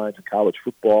defensive minds in college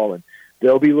football, and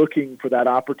they'll be looking for that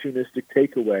opportunistic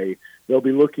takeaway. They'll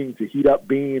be looking to heat up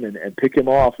Bean and pick him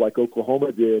off like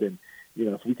Oklahoma did. And,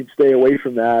 if we can stay away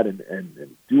from that and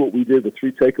do what we did with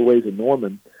 3 takeaways in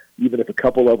Norman, even if a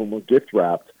couple of them were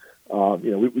gift-wrapped,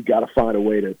 we've got to find a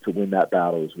way to win that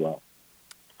battle as well.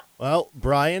 Well,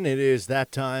 Brian, it is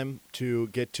that time to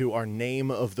get to our name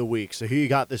of the week. So who you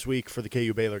got this week for the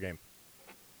KU Baylor game?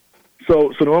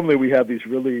 So normally we have these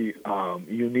really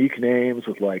unique names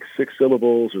with 6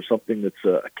 syllables or something that's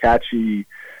a catchy,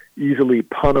 easily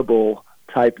punnable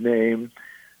type name.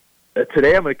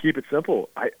 Today I'm going to keep it simple.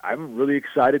 I'm really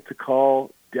excited to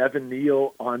call Devin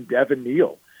Neal on Devin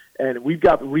Neal. And we've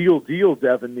got real deal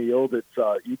Devin Neal that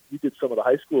you did some of the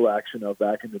high school action of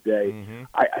back in the day. Mm-hmm.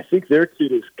 I think their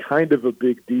kid is kind of a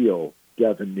big deal,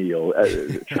 Devin Neal,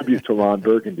 a tribute to Ron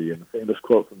Burgundy and the famous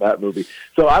quote from that movie.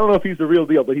 So I don't know if he's the real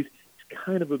deal, but he's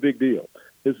kind of a big deal.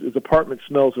 His apartment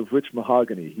smells of rich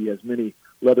mahogany. He has many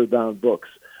leather-bound books.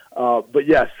 But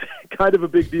yes, kind of a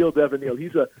big deal, Devin Neal.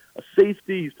 He's a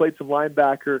safety. He's played some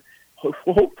linebacker.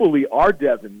 Hopefully our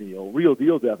Devin Neal, real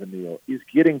deal Devin Neal, is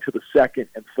getting to the second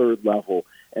and third level,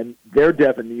 and their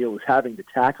Devin Neal is having to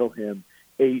tackle him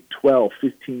 8, 12,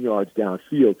 15 yards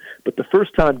downfield. But the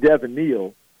first time Devin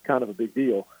Neal, kind of a big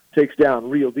deal, takes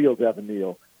down real deal Devin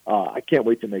Neal, I can't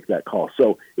wait to make that call.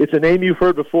 So it's a name you've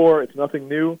heard before. It's nothing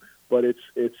new, but it's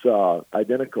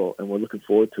identical, and we're looking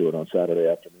forward to it on Saturday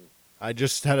afternoon. I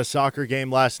just had a soccer game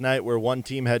last night where one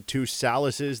team had 2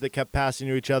 Salases that kept passing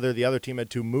to each other. The other team had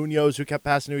 2 Munoz who kept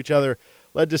passing to each other.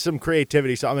 Led to some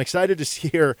creativity. So I'm excited to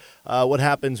hear what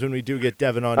happens when we do get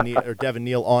Devin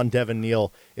Neal on Devin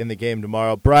Neal in the game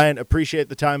tomorrow. Brian, appreciate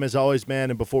the time as always,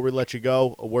 man. And before we let you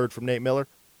go, a word from Nate Miller.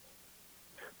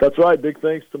 That's right. Big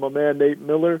thanks to my man, Nate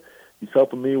Miller. He's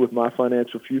helping me with my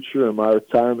financial future and my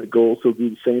retirement goals. He'll do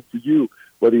the same for you.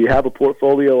 Whether you have a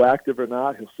portfolio active or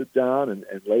not, he'll sit down and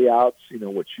lay out,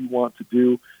 what you want to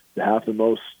do to have the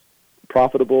most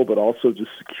profitable but also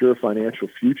just secure financial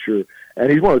future.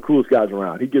 And he's one of the coolest guys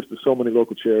around. He gives to so many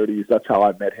local charities. That's how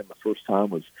I met him the first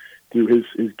time, was through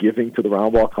his giving to the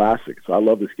Roundball Classic. So I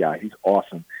love this guy. He's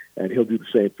awesome, and he'll do the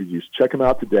same for you. So check him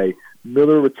out today,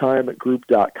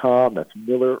 MillerRetirementGroup.com. That's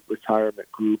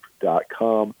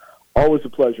MillerRetirementGroup.com. Always a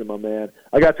pleasure, my man.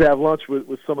 I got to have lunch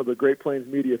with some of the Great Plains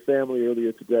media family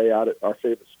earlier today out at our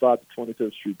favorite spot, the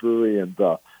 23rd Street Brewery, and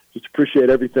just appreciate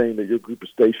everything that your group of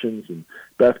stations and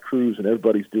Beth Cruz and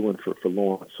everybody's doing for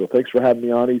Lawrence. So thanks for having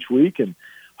me on each week, and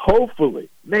hopefully,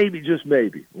 maybe, just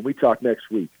maybe, when we talk next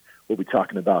week, we'll be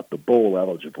talking about the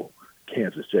bowl-eligible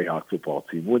Kansas Jayhawk football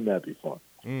team. Wouldn't that be fun?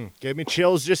 Gave me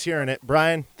chills just hearing it.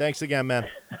 Brian, thanks again, man.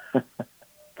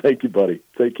 Thank you, buddy.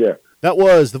 Take care. That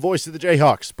was the voice of the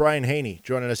Jayhawks, Brian Haney,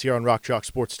 joining us here on Rock Chalk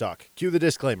Sports Talk. Cue the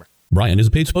disclaimer. Brian is a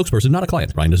paid spokesperson, not a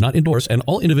client. Brian does not endorse, and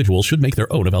all individuals should make their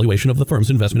own evaluation of the firm's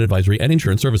investment advisory and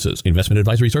insurance services. Investment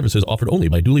advisory services offered only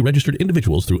by duly registered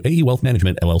individuals through AE Wealth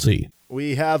Management, LLC.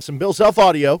 We have some Bill Self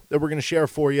audio that we're going to share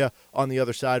for you on the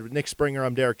other side. With Nick Springer,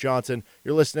 I'm Derek Johnson.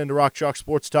 You're listening to Rock Chalk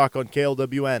Sports Talk on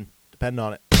KLWN. Depend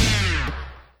on it.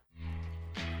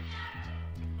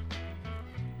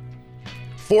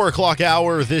 4 o'clock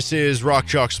hour. This is Rock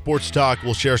Chalk Sports Talk.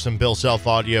 We'll share some Bill Self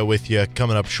audio with you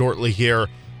coming up shortly here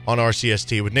on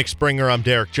RCST. With Nick Springer, I'm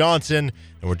Derek Johnson,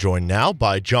 and we're joined now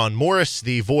by John Morris,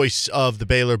 the voice of the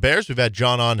Baylor Bears. We've had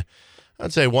John on,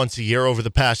 I'd say, once a year over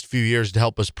the past few years to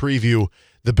help us preview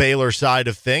the Baylor side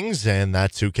of things, and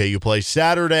that's who KU plays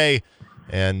Saturday,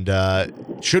 and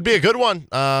should be a good one.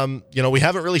 We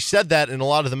haven't really said that in a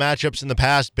lot of the matchups in the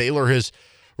past. Baylor has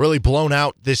really blown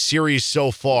out this series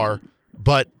so far.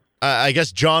 But I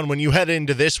guess, John, when you head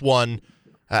into this one,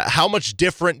 how much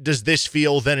different does this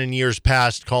feel than in years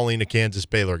past calling a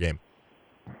Kansas-Baylor game?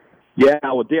 Yeah,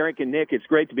 well, Derek and Nick, it's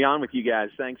great to be on with you guys.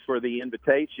 Thanks for the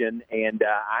invitation, and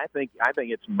I think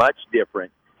it's much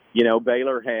different.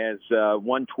 Baylor has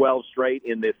won 12 straight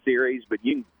in this series, but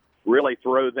you can really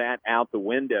throw that out the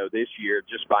window this year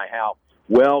just by how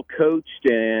well coached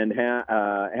and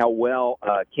how well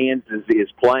Kansas is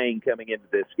playing coming into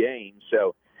this game.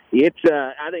 So I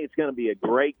think it's going to be a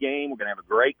great game. We're going to have a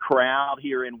great crowd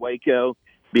here in Waco.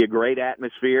 Be a great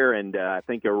atmosphere, and I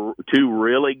think two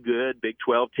really good Big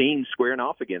 12 teams squaring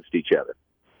off against each other.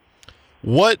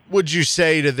 What would you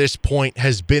say to this point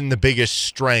has been the biggest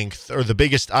strength or the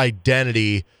biggest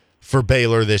identity for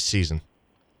Baylor this season?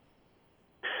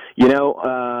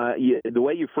 The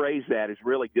way you phrase that is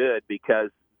really good, because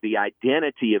the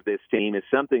identity of this team is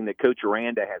something that Coach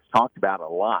Aranda has talked about a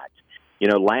lot.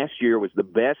 Last year was the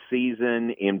best season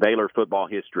in Baylor football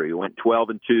history. We went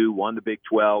 12-2, won the Big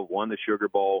 12, won the Sugar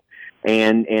Bowl,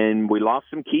 and we lost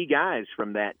some key guys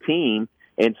from that team.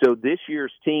 And so this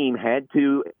year's team had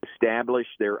to establish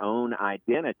their own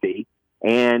identity.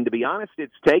 And to be honest,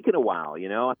 it's taken a while.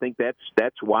 I think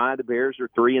that's why the Bears are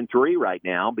 3-3 right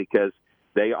now, because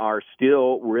they are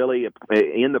still really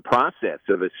in the process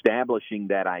of establishing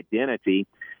that identity.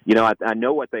 I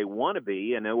know what they want to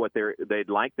be. I know what they'd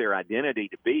like their identity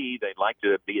to be. They'd like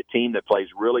to be a team that plays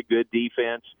really good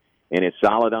defense and is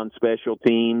solid on special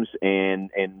teams and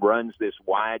runs this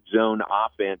wide zone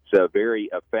offense very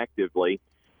effectively.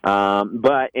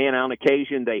 But on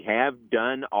occasion they have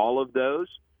done all of those.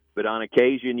 But on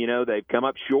occasion, they've come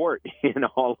up short in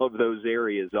all of those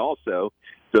areas also.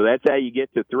 So that's how you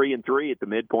get to 3-3 at the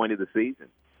midpoint of the season.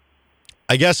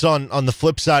 I guess on the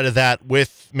flip side of that,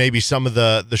 with maybe some of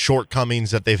the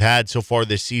shortcomings that they've had so far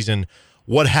this season,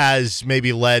 what has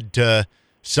maybe led to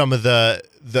some of the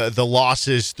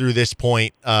losses through this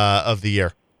point of the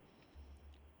year?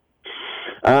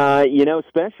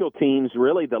 Special teams,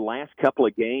 really the last couple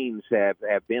of games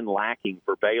have been lacking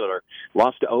for Baylor.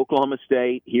 Lost to Oklahoma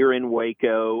State here in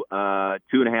Waco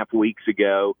 2.5 weeks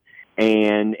ago,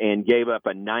 and gave up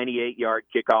a 98-yard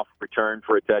kickoff return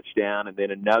for a touchdown, and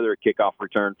then another kickoff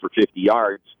return for 50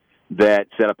 yards that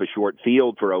set up a short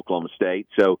field for Oklahoma State.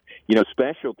 So,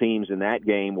 special teams in that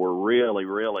game were really,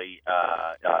 really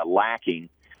lacking.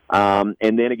 And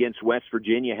then against West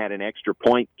Virginia, had an extra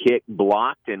point kick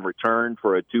blocked and returned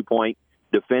for a 2-point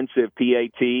defensive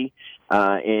PAT.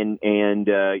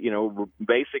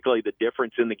 Basically the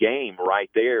difference in the game right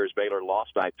there is Baylor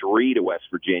lost by 3 to West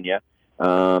Virginia.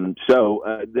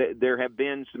 There have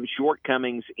been some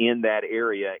shortcomings in that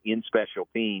area in special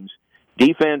teams.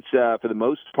 Defense, for the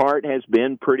most part, has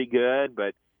been pretty good,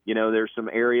 but, there's some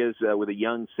areas with a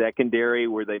young secondary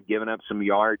where they've given up some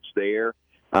yards there.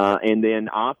 And then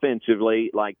offensively,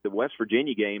 like the West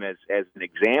Virginia game, as an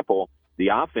example, the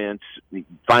offense,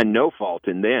 find no fault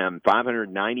in them.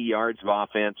 590 yards of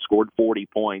offense, scored 40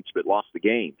 points, but lost the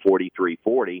game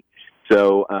 43-40.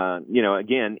 So,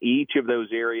 again, each of those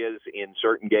areas in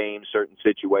certain games, certain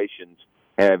situations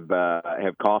have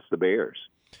cost the Bears.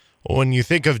 When you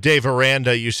think of Dave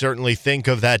Aranda, you certainly think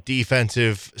of that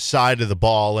defensive side of the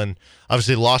ball, and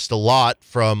obviously lost a lot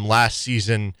from last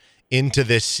season into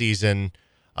this season.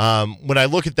 When I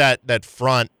look at that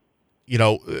front,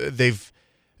 they've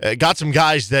got some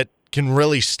guys that can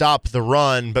really stop the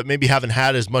run, but maybe haven't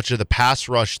had as much of the pass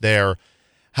rush there.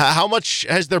 How much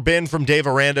has there been from Dave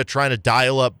Aranda trying to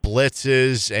dial up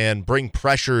blitzes and bring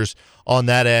pressures on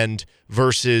that end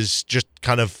versus just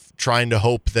kind of trying to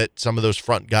hope that some of those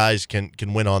front guys can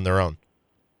win on their own?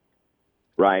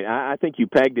 Right. I think you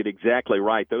pegged it exactly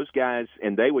right. Those guys,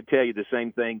 and they would tell you the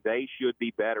same thing, they should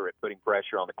be better at putting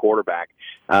pressure on the quarterback.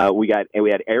 We had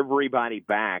everybody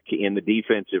back in the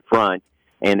defensive front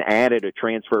and added a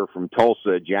transfer from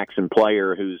Tulsa, Jackson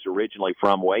Player, who's originally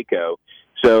from Waco.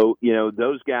 So,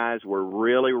 those guys were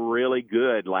really, really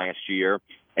good last year,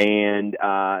 and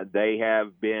they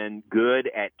have been good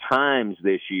at times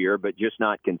this year, but just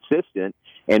not consistent,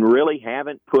 and really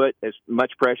haven't put as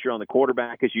much pressure on the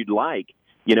quarterback as you'd like,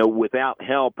 without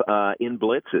help in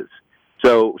blitzes.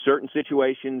 So certain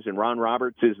situations, and Ron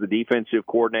Roberts is the defensive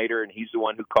coordinator, and he's the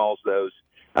one who calls those.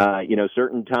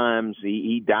 Certain times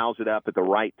he dials it up at the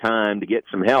right time to get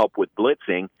some help with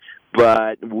blitzing.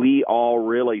 But we all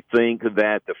really think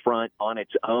that the front on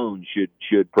its own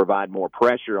should provide more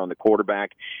pressure on the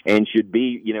quarterback and should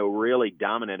be, really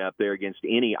dominant up there against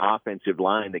any offensive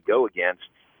line they go against.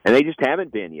 And they just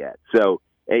haven't been yet. So,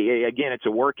 again, it's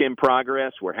a work in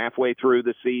progress. We're halfway through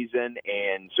the season,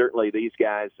 and certainly these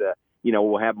guys,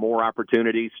 will have more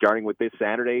opportunities starting with this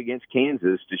Saturday against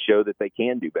Kansas to show that they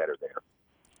can do better there.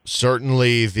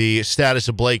 Certainly the status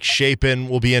of Blake Shapen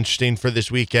will be interesting for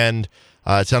this weekend.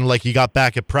 It sounded like he got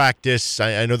back at practice.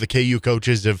 I know the KU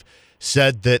coaches have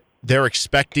said that they're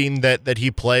expecting that he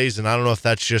plays, and I don't know if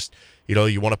that's just,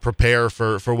 you want to prepare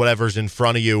for whatever's in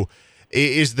front of you.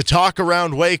 Is the talk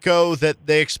around Waco that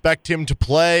they expect him to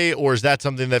play, or is that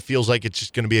something that feels like it's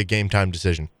just going to be a game-time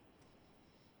decision?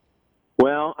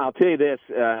 Well, I'll tell you this.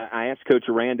 I asked Coach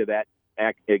Aranda that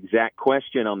exact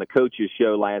question on the coaches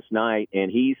show last night,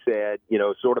 and he said,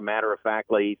 sort of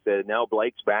matter-of-factly, he said, no,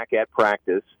 Blake's back at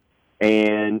practice.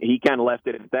 And he kind of left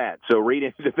it at that. So read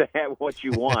into that what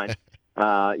you want.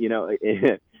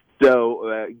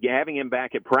 So having him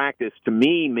back at practice to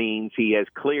me means he has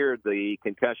cleared the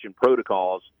concussion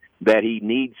protocols that he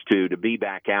needs to be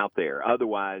back out there.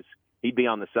 Otherwise, he'd be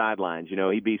on the sidelines.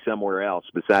 He'd be somewhere else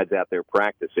besides out there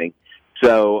practicing.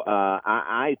 So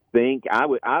I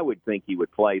would think he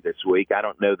would play this week. I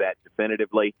don't know that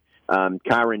definitively.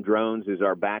 Kyron Drones is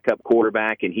our backup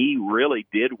quarterback, and he really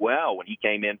did well when he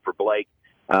came in for Blake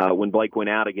when Blake went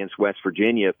out against West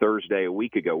Virginia Thursday a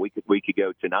week ago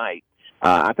tonight.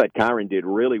 I thought Kyron did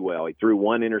really well. He threw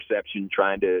one interception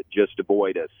trying to just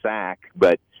avoid a sack,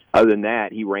 but other than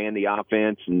that, he ran the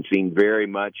offense and seemed very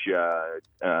much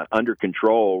under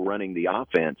control running the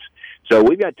offense. So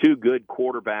we've got two good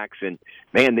quarterbacks, and,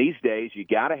 man, these days you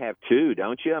got to have two,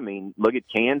 don't you? I mean, look at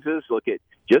Kansas. Look at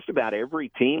just about every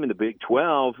team in the Big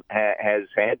 12 has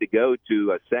had to go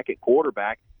to a second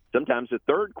quarterback, sometimes a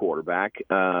third quarterback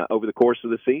over the course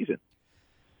of the season.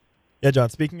 Yeah, John,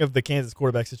 speaking of the Kansas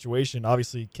quarterback situation,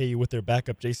 obviously KU with their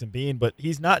backup Jason Bean, but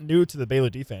he's not new to the Baylor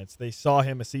defense. They saw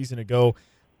him a season ago.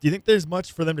 Do you think there's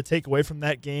much for them to take away from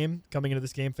that game, coming into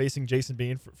this game, facing Jason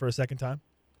Bean for a second time?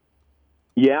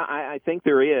 Yeah, I think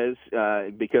there is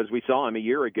because we saw him a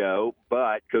year ago,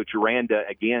 but Coach Aranda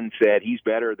again said he's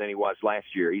better than he was last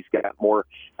year. He's got more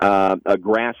a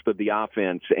grasp of the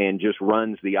offense and just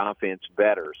runs the offense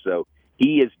better. So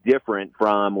he is different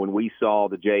from when we saw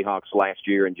the Jayhawks last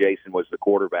year and Jason was the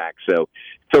quarterback. So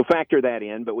factor that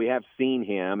in, but we have seen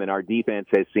him and our defense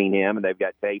has seen him and they've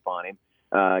got tape on him,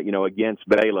 against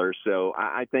Baylor. So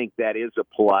I think that is a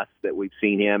plus that we've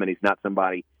seen him and he's not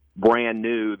somebody brand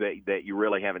new that you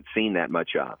really haven't seen that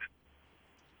much of.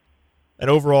 And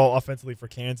overall, offensively for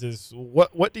Kansas,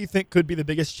 what do you think could be the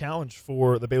biggest challenge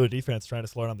for the Baylor defense trying to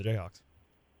slow down the Jayhawks?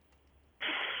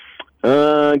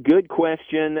 Good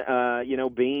question.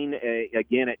 Bean,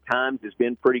 again, at times has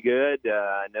been pretty good.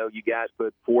 I know you guys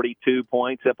put 42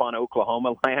 points up on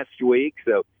Oklahoma last week,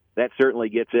 so that certainly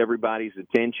gets everybody's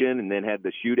attention, and then had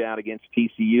the shootout against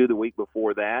TCU the week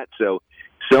before that.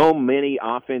 So many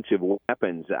offensive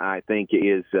weapons, I think,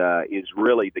 is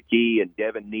really the key. And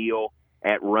Devin Neal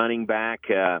at running back,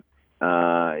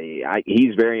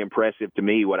 he's very impressive to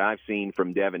me, what I've seen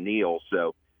from Devin Neal.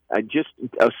 So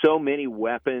so many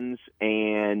weapons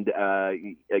and,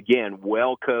 again,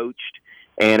 well coached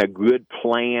and a good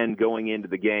plan going into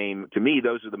the game. To me,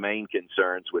 those are the main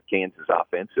concerns with Kansas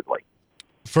offensively.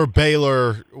 For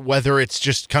Baylor, whether it's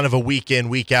just kind of a week in,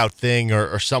 week out thing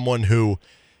or someone who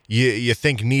you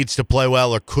think needs to play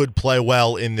well or could play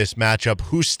well in this matchup,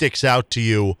 who sticks out to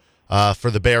you for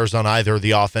the Bears on either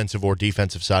the offensive or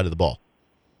defensive side of the ball?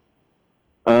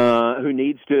 Who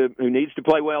needs to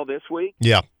play well this week?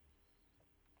 Yeah.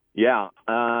 Yeah.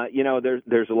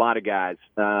 There's a lot of guys.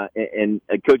 And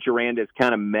Coach Aranda's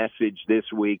kind of message this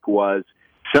week was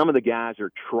some of the guys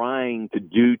are trying to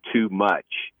do too much.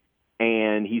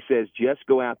 And he says, just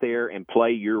go out there and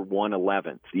play your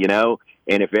 1/11th,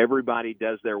 and if everybody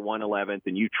does their 1/11th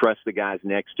and you trust the guys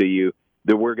next to you,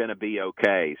 then we're going to be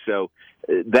okay. So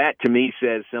that to me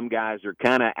says some guys are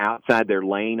kind of outside their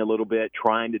lane a little bit,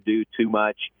 trying to do too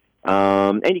much.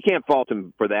 And you can't fault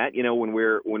them for that. When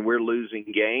we're losing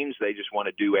games, they just want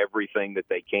to do everything that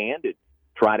they can to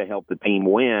try to help the team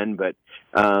win. But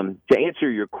to answer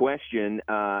your question,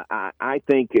 I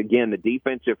think, again, the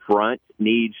defensive front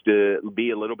needs to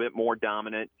be a little bit more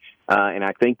dominant, and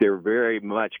I think they're very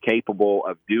much capable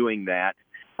of doing that.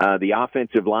 The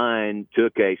offensive line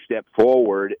took a step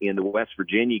forward in the West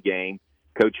Virginia game.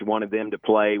 Coach wanted them to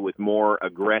play with more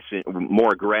aggression,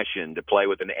 to play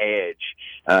with an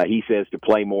edge. He says to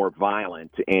play more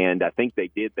violent, and I think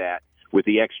they did that with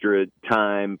the extra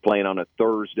time playing on a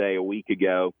Thursday a week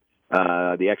ago,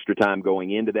 the extra time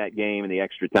going into that game and the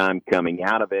extra time coming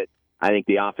out of it. I think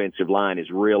the offensive line has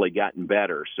really gotten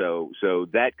better. So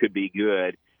that could be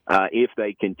good if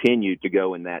they continue to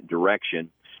go in that direction.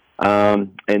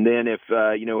 And then if,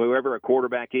 whoever a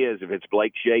quarterback is, if it's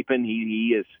Blake Shapen,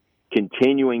 he is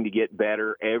continuing to get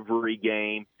better every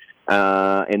game.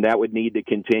 And that would need to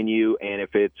continue. And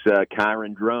if it's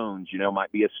Kyron Drones,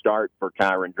 might be a start for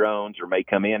Kyron Drones or may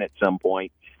come in at some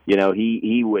point.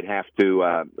 He would have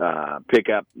to pick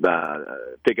up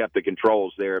the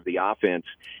controls there of the offense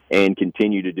and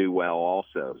continue to do well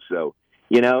also. So,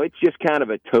 it's just kind of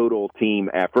a total team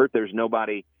effort. There's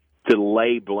nobody to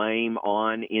lay blame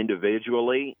on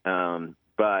individually.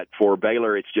 But for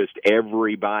Baylor, it's just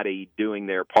everybody doing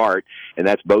their part, and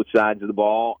that's both sides of the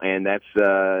ball, and that's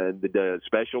the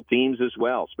special teams as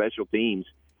well. Special teams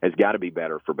has got to be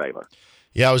better for Baylor.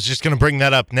 Yeah, I was just going to bring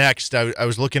that up next. I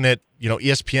was looking at,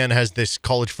 ESPN has this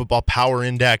college football power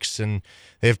index, and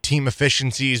they have team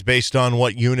efficiencies based on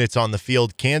what units on the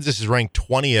field. Kansas is ranked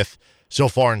 20th so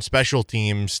far in special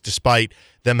teams, despite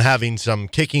them having some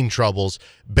kicking troubles.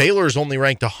 Baylor's only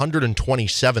ranked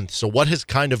 127th. So what has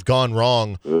kind of gone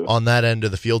wrong on that end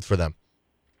of the field for them?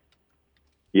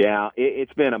 Yeah,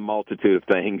 it's been a multitude of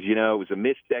things. It was a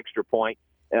missed extra point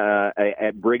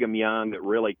at Brigham Young that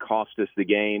really cost us the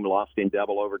game, lost in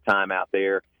double overtime out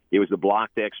there. It was the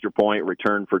blocked extra point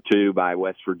returned for 2 by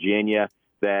West Virginia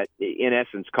that, in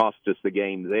essence, cost us the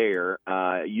game there.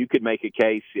 You could make a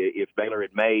case if Baylor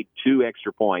had made 2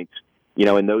 extra points,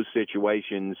 in those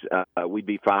situations, we'd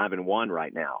be 5-1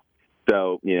 right now.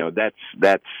 So,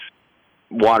 that's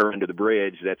water under the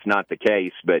bridge. That's not the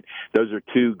case, but those are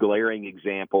 2 glaring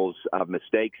examples of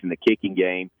mistakes in the kicking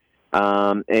game.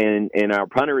 And our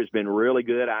punter has been really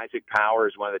good. Isaac Power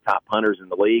is one of the top punters in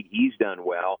the league. He's done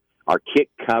well. Our kick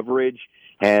coverage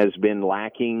has been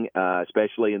lacking,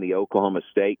 especially in the Oklahoma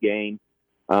State game.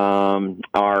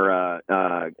 Our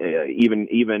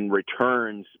even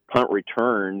returns, punt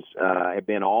returns, have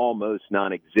been almost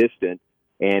non-existent.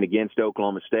 And against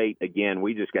Oklahoma State, again,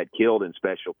 we just got killed in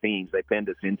special teams. They pinned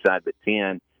us inside the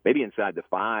 10, maybe inside the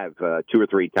 5, 2 or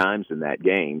 3 times in that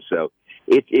game. So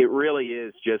it really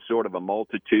is just sort of a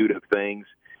multitude of things.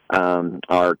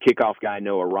 Our kickoff guy,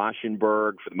 Noah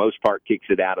Rauschenberg, for the most part, kicks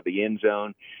it out of the end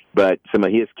zone, but some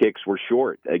of his kicks were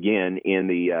short, again, in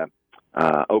the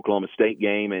Oklahoma State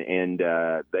game, and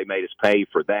they made us pay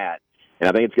for that. And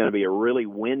I think it's going to be a really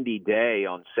windy day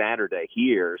on Saturday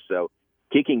here, so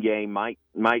kicking game might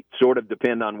sort of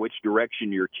depend on which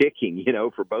direction you're kicking,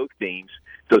 for both teams.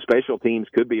 So special teams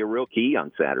could be a real key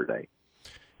on Saturday.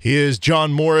 He is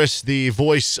John Morris, the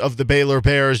voice of the Baylor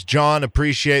Bears. John,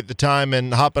 appreciate the time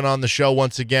and hopping on the show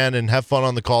once again, and have fun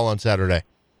on the call on Saturday.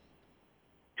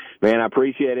 Man, I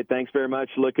appreciate it. Thanks very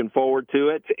much. Looking forward to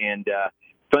it. And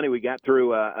funny, we got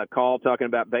through a call talking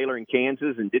about Baylor and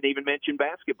Kansas and didn't even mention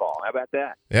basketball. How about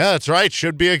that? Yeah, that's right.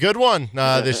 Should be a good one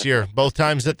this year. Both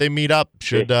times that they meet up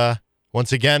should,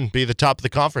 once again, be the top of the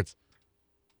conference.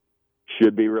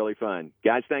 Should be really fun.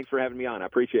 Guys, thanks for having me on. I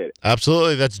appreciate it.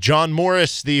 Absolutely. That's John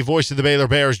Morris, the voice of the Baylor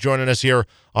Bears, joining us here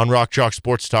on Rock Chalk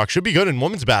Sports Talk. Should be good in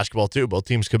women's basketball, too. Both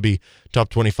teams could be top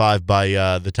 25 by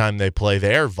the time they play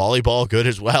there. Volleyball, good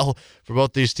as well for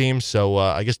both these teams. So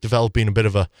I guess developing a bit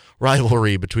of a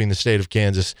rivalry between the state of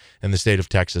Kansas and the state of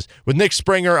Texas. With Nick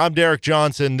Springer, I'm Derek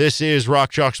Johnson. This is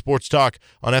Rock Chalk Sports Talk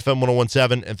on FM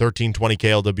 1017 and 1320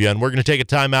 KLWN. We're going to take a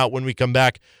timeout. When we come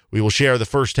back, we will share the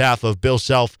first half of Bill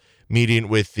Self meeting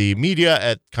with the media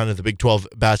at kind of the Big 12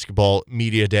 Basketball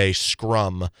Media Day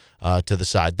scrum to the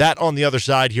side. That on the other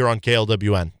side here on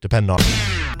KLWN. Depend on it.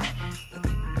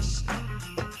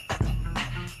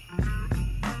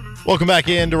 Welcome back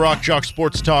into Rock Chalk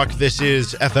Sports Talk. This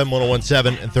is FM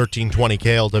 1017 and 1320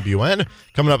 KLWN.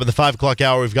 Coming up in the 5 o'clock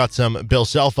hour, we've got some Bill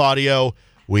Self audio.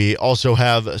 We also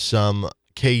have some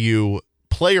KU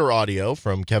player audio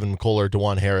from Kevin McCullough,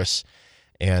 DeJuan Harris,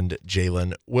 and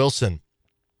Jalen Wilson.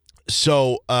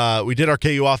 So we did our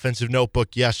KU offensive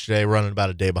notebook yesterday, running about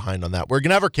a day behind on that. We're going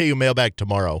to have our KU mailbag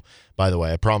tomorrow, by the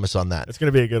way. I promise on that. It's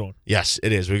going to be a good one. Yes,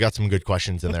 it is. We got some good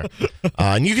questions in there.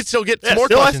 And you can still get some more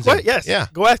questions in. Yes, yeah.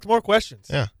 Go ask more questions.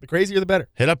 Yeah. The crazier, the better.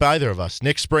 Hit up either of us.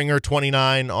 Nick Springer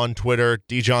 29 on Twitter,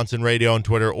 D Johnson Radio on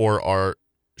Twitter, or our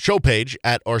show page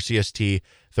at RCST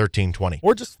 1320.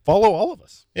 Or just follow all of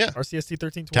us. Yeah. RCST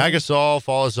 1320. Tag us all,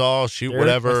 follow us all, shoot Derek,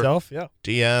 whatever. Myself, yeah.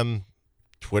 DM,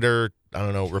 Twitter, I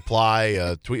don't know,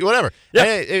 reply, tweet, whatever. Yeah.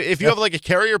 Hey, if you have like a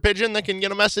carrier pigeon that can get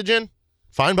a message in,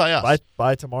 fine by us.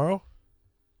 By tomorrow?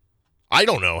 I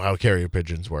don't know how carrier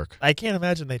pigeons work. I can't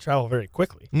imagine they travel very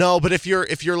quickly. No, but if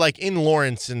you're like in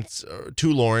Lawrence and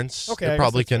to Lawrence, okay, it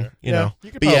probably can, fair. you know.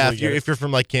 You could but yeah, probably if you're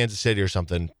from like Kansas City or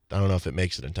something, I don't know if it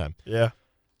makes it in time. Yeah.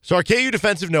 So our KU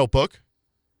defensive notebook,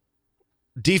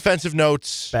 defensive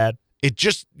notes. Bad. It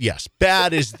just, yes,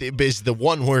 bad is the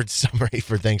one word summary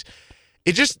for things.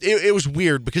 It was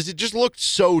weird because it just looked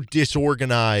so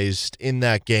disorganized in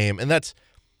that game. And that's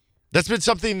been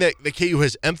something that the KU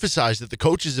has emphasized, that the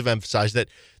coaches have emphasized, that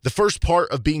the first part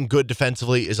of being good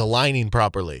defensively is aligning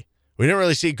properly. We didn't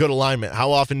really see good alignment. How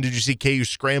often did you see KU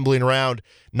scrambling around,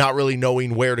 not really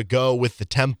knowing where to go with the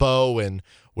tempo and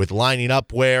with lining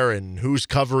up where and who's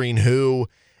covering who?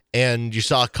 And you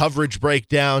saw coverage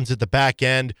breakdowns at the back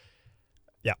end.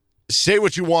 Say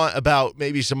what you want about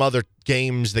maybe some other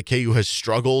games that KU has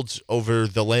struggled over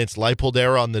the Lance Leipold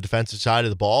era on the defensive side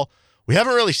of the ball. We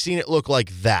haven't really seen it look like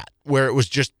that, where it was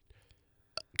just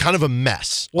kind of a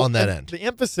mess on that end. The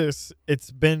emphasis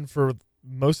it's been for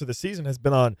most of the season has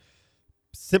been on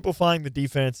simplifying the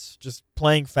defense, just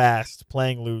playing fast,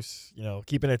 playing loose,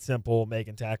 keeping it simple,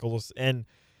 making tackles. And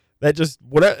that just,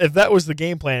 if that was the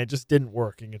game plan, it just didn't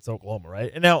work against Oklahoma,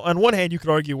 right? And now, on one hand, you could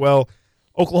argue, well,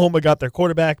 Oklahoma got their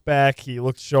quarterback back. He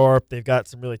looked sharp. They've got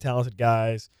some really talented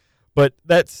guys. But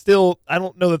that's still, I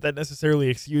don't know that necessarily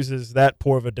excuses that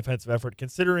poor of a defensive effort,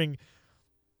 considering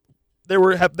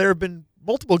there have been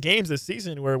multiple games this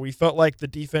season where we felt like the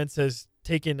defense has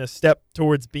taken a step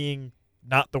towards being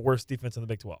not the worst defense in the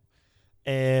Big 12.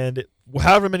 And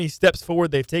however many steps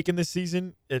forward they've taken this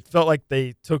season, it felt like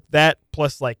they took that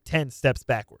plus like 10 steps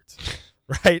backwards,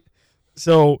 right?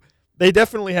 So they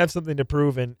definitely have something to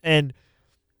prove, and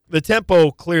the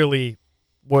tempo clearly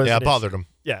was it bothered them.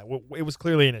 Yeah, it was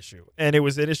clearly an issue. And it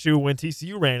was an issue when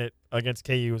TCU ran it against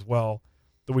KU as well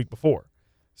the week before.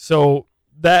 So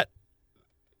that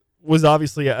was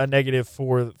obviously a negative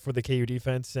for the KU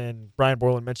defense. And Brian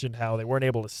Borland mentioned how they weren't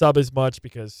able to sub as much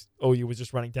because OU was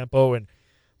just running tempo.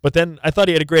 But then I thought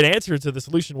he had a great answer to the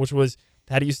solution, which was,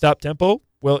 how do you stop tempo?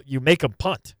 Well, you make them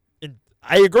punt. And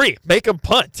I agree, make them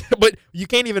punt. But you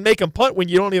can't even make them punt when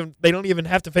they don't even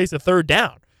have to face a third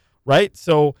down. Right?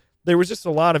 So there was just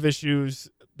a lot of issues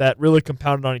that really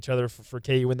compounded on each other for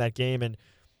KU in that game. And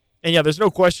yeah, there's no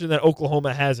question that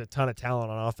Oklahoma has a ton of talent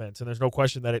on offense, and there's no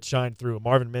question that it shined through.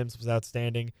 Marvin Mims was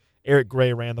outstanding. Eric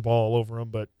Gray ran the ball all over him.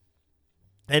 But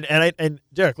and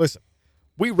Derek, listen,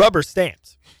 we rubber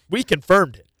stamped. We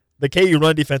confirmed it. The KU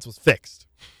run defense was fixed.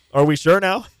 Are we sure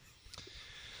now?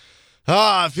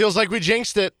 It feels like we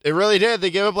jinxed it. It really did.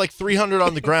 They gave up like 300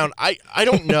 on the ground. I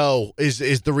don't know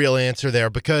is the real answer there,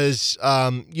 because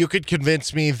you could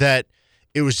convince me that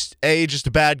it was A, just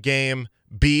a bad game.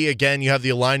 B, again, you have the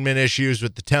alignment issues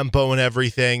with the tempo and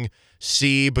everything.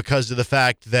 C, because of the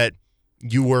fact that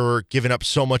you were giving up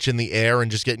so much in the air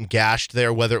and just getting gashed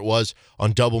there, whether it was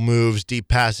on double moves, deep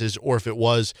passes, or if it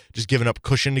was just giving up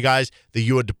cushion to guys, that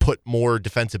you had to put more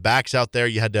defensive backs out there.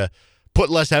 You had to put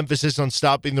less emphasis on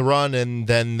stopping the run, and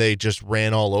then they just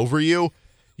ran all over you.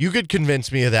 You could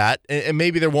convince me of that, and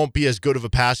maybe there won't be as good of a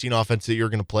passing offense that you're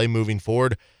going to play moving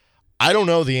forward. I don't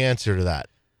know the answer to that.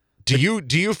 Do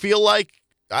you feel like,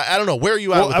 I don't know, where are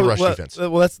you at with the rush defense?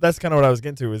 Well, that's kind of what I was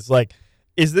getting to. Is like,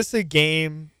 is this a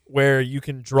game where you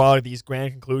can draw these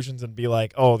grand conclusions and be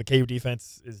like, oh, the KU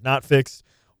defense is not fixed?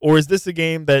 Or is this a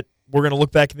game that we're going to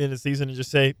look back at the end of the season and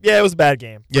just say, yeah, it was a bad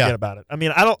game. Forget about it. I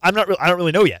mean, I don't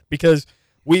really know yet, because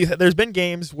there's been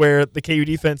games where the KU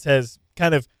defense has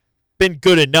kind of been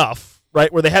good enough,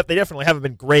 right? Where they definitely haven't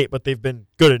been great, but they've been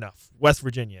good enough. West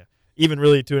Virginia, even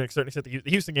really to a certain extent, the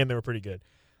Houston game, they were pretty good.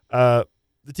 The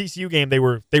TCU game, they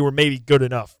were maybe good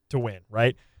enough to win,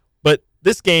 right? But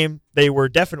this game, they were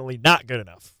definitely not good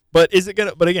enough. But is it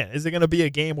gonna be a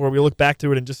game where we look back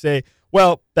to it and just say,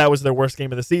 well, that was their worst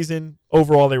game of the season?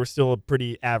 Overall, they were still a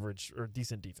pretty average or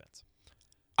decent defense.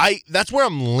 That's where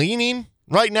I'm leaning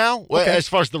right now, as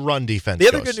far as the run defense goes.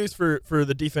 The other goes. good news for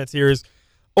the defense here is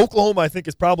Oklahoma, I think,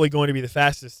 is probably going to be the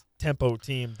fastest tempo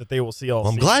team that they will see all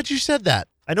season. I'm glad you said that.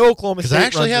 I know Oklahoma State, because I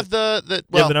actually have the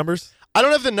you have the numbers? I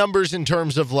don't have the numbers in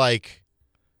terms of like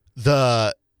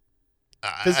the.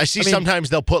 I see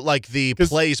sometimes they'll put like the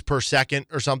plays per second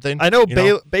or something. I know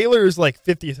Baylor is like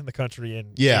 50th in the country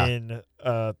in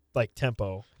like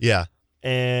tempo. Yeah,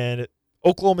 and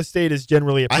Oklahoma State is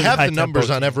generally a pretty I have high the numbers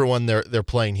tempo on team. everyone they're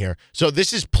playing here. So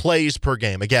this is plays per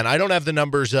game. Again, I don't have the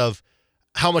numbers of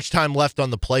how much time left on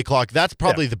the play clock. That's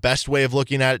probably the best way of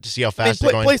looking at it to see how fast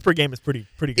they're going. Plays per game is pretty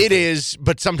good. It is,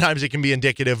 but sometimes it can be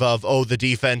indicative of, the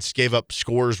defense gave up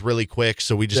scores really quick,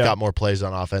 so we just got more plays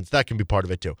on offense. That can be part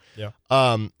of it too. Yeah.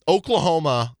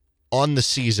 Oklahoma on the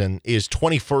season is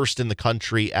 21st in the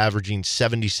country, averaging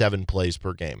 77 plays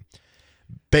per game.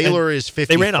 Baylor is 51st.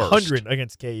 They ran 100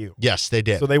 against KU. Yes, they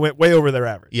did. So they went way over their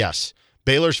average. Yes.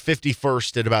 Baylor's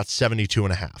 51st at about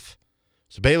 72.5.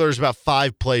 So Baylor's about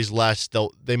 5 plays less.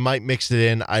 They might mix it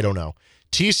in. I don't know.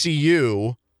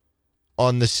 TCU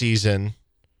on the season,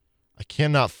 I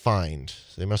cannot find.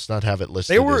 So they must not have it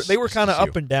listed. They were kind of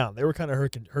up and down. They were kind of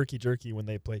herky jerky when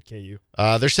they played KU.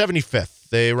 They're 75th.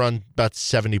 They run about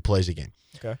 70 plays a game.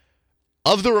 Okay.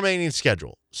 Of the remaining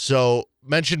schedule, so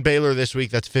mentioned Baylor this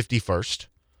week. That's 51st.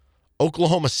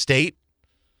 Oklahoma State,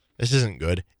 this isn't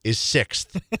good, is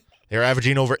 6th. They're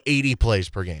averaging over 80 plays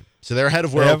per game. So they're ahead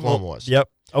of where Oklahoma was. Yep.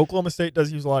 Oklahoma State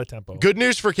does use a lot of tempo. Good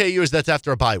news for KU is that's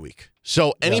after a bye week.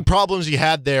 So any problems you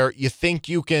had there, you think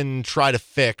you can try to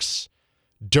fix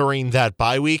during that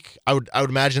bye week. I would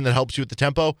imagine that helps you with the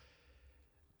tempo.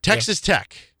 Texas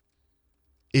Tech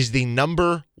is the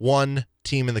number 1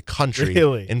 team in the country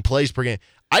in plays per game.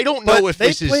 I don't know if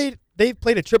they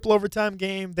played a triple overtime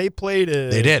game. They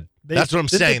did. That's what I'm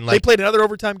saying. They played another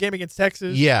overtime game against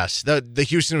Texas. Yes, the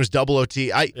Houston was double OT.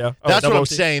 That's what I'm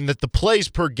saying, that the plays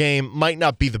per game might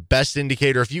not be the best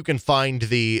indicator. If you can find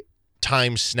the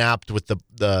time snapped with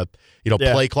the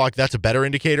play clock, that's a better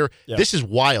indicator. Yeah. This is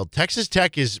wild. Texas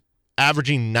Tech is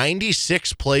averaging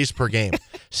 96 plays per game.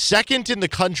 Second in the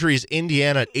country is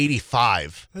Indiana at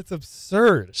 85. That's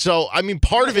absurd. So, I mean,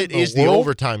 part of it is the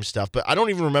overtime stuff, but I don't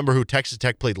even remember who Texas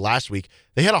Tech played last week.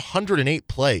 They had 108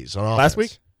 plays on offense. Last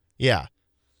week? Yeah.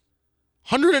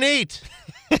 108.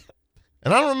 And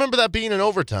I don't remember that being in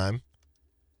overtime.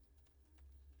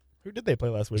 Who did they play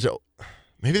last week? So,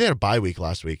 maybe they had a bye week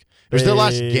last week. It was their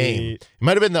last game. It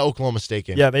might have been the Oklahoma State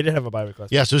game. Yeah, they did have a bye week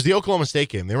last week. Yeah, so it was the Oklahoma State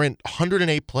game. They ran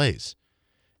 108 plays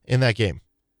in that game.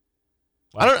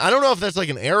 Wow. I don't know if that's like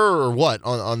an error or what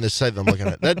on this site that I'm looking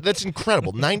at. That's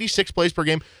incredible. 96 plays per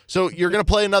game. So you're going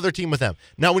to play another team with them.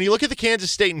 Now, when you look at the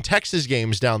Kansas State and Texas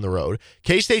games down the road,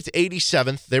 K-State's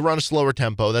 87th. They run a slower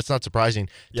tempo. That's not surprising.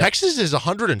 Yep. Texas is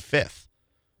 105th.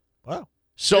 Wow.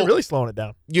 So they're really slowing it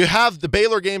down. You have the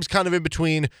Baylor games kind of in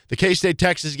between. The K-State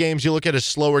Texas games you look at as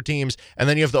slower teams, and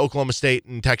then you have the Oklahoma State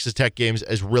and Texas Tech games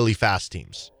as really fast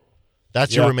teams.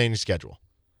 That's your remaining schedule.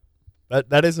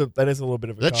 That is a little bit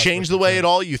of a that changed the way at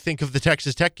all you think of the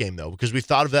Texas Tech game, though, because we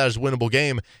thought of that as a winnable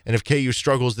game, and if KU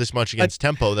struggles this much against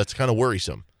tempo, that's kind of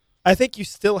worrisome. I think you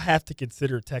still have to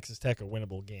consider Texas Tech a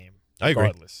winnable game. I agree.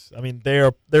 Regardless. I mean,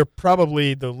 they're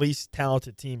probably the least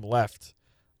talented team left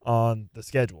on the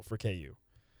schedule for KU.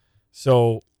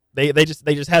 So they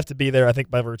just have to be there, I think,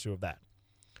 by virtue of that.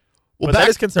 Well, but that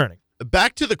is concerning.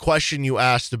 Back to the question you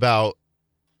asked about,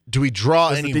 do we draw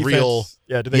any real?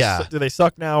 Yeah. Do they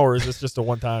suck now, or is this just a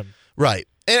one time? Right.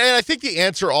 And I think the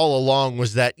answer all along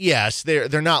was that yes,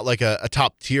 they're not like a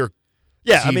top tier.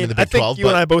 Yeah, team I mean, in the I Big think 12, you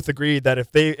and I both agreed that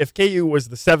if KU was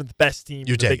the 7th best team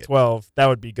in the Big 12, that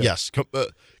would be good. Yes,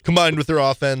 combined with their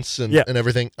offense and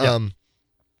everything. Yeah.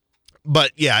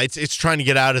 But yeah, it's trying to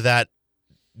get out of that.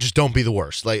 Just don't be the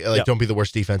worst. Don't be the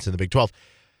worst defense in the Big 12.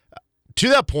 To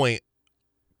that point,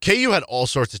 KU had all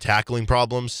sorts of tackling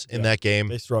problems in that game.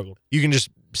 They struggled. You can just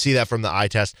see that from the eye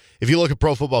test. If you look at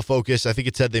Pro Football Focus, I think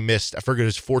it said they missed, I forget it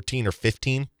was 14 or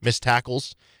 15 missed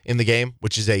tackles in the game,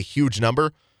 which is a huge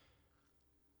number.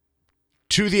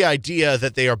 To the idea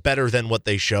that they are better than what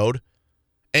they showed.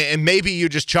 And maybe you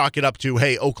just chalk it up to,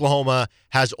 hey, Oklahoma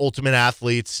has ultimate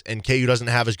athletes and KU doesn't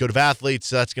have as good of athletes,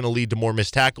 so that's going to lead to more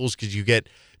missed tackles because you get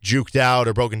juked out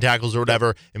or broken tackles or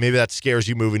whatever, and maybe that scares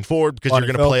you moving forward because you're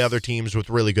going to play other teams with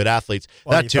really good athletes.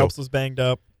 Lonnie that too. Phelps was banged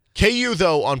up. KU,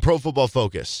 though, on Pro Football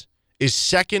Focus, is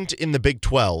second in the Big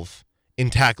 12 in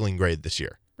tackling grade this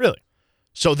year. Really?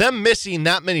 So them missing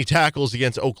that many tackles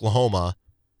against Oklahoma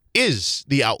is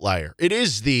the outlier. It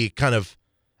is the kind of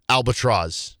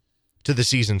albatross to the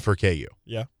season for KU.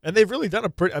 Yeah, and they've really done a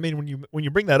pretty. I mean, when you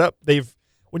bring that up,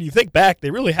 when you think back,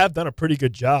 they really have done a pretty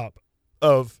good job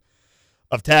of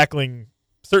tackling.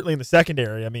 Certainly in the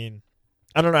secondary. I mean,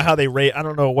 I don't know how they rate. I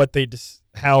don't know what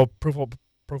how Pro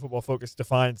Football Focus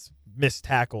defines missed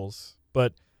tackles,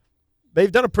 but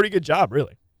they've done a pretty good job,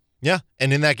 really. Yeah,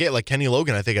 and in that game, like Kenny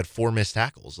Logan, I think had 4 missed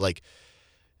tackles. Like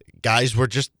guys were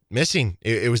just missing.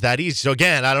 It was that easy. So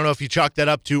again, I don't know if you chalk that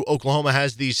up to Oklahoma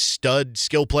has these stud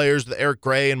skill players with Eric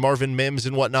Gray and Marvin Mims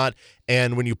and whatnot,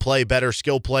 and when you play better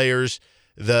skill players,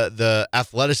 the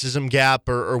athleticism gap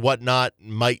or whatnot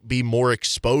might be more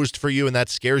exposed for you, and that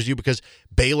scares you because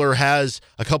Baylor has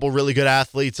a couple really good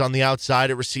athletes on the outside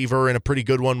at receiver and a pretty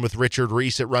good one with Richard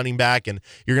Reese at running back, and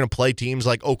you're going to play teams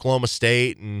like Oklahoma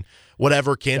State and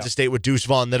whatever, Kansas State with Deuce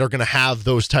Vaughn that are going to have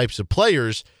those types of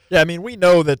players. Yeah, I mean, we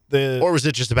know that or was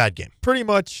it just a bad game? Pretty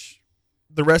much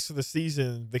the rest of the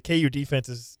season, the KU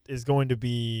defense is going to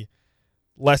be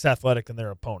less athletic than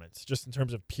their opponents, just in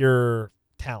terms of pure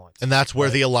talent. And that's where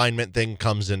the alignment thing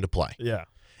comes into play. Yeah.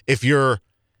 If you're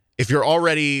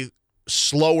already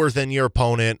slower than your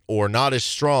opponent or not as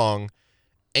strong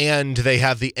and they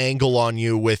have the angle on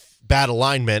you with bad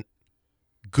alignment,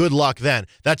 good luck then.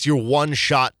 That's your one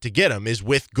shot to get them is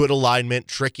with good alignment,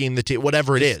 tricking the team,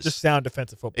 whatever it is. Just sound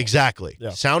defensive football. Exactly. Yeah.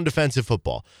 Sound defensive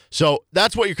football. So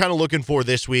that's what you're kind of looking for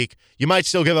this week. You might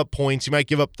still give up points. You might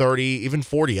give up 30, even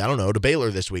 40, I don't know, to Baylor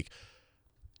this week.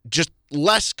 Just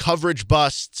less coverage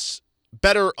busts,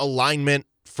 better alignment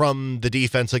from the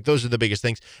defense. Like, those are the biggest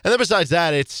things. And then besides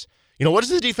that, it's, what is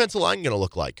the defensive line going to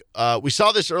look like? We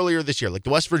saw this earlier this year. Like the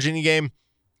West Virginia game,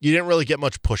 you didn't really get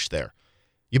much push there.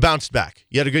 You bounced back.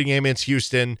 You had a good game against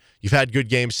Houston. You've had good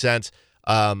games since.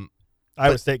 Iowa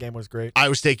State game was great.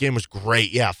 Iowa State game was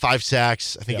great. Yeah, 5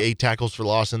 sacks. I think 8 tackles for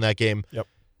loss in that game. Yep.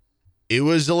 It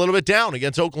was a little bit down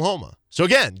against Oklahoma. So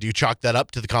again, do you chalk that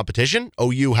up to the competition?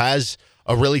 OU has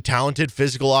a really talented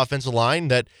physical offensive line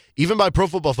that even by Pro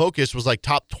Football Focus was like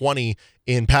top 20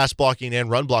 in pass blocking and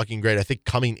run blocking grade, I think,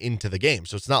 coming into the game.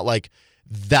 So it's not like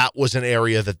that was an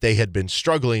area that they had been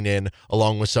struggling in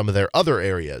along with some of their other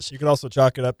areas. You can also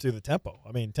chalk it up to the tempo.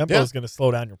 I mean, tempo is going to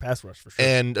slow down your pass rush for sure.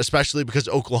 And especially because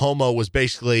Oklahoma was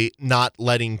basically not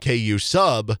letting KU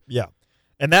sub. Yeah.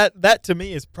 And that to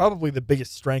me is probably the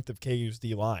biggest strength of KU's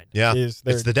D-line. Yeah, it's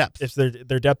the depth. It's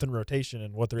their depth and rotation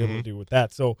and what they're able to do with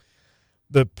that. So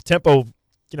the tempo,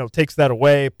 takes that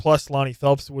away. Plus, Lonnie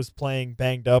Phelps was playing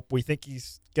banged up. We think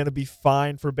he's going to be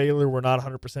fine for Baylor. We're not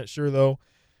 100% sure, though.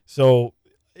 So,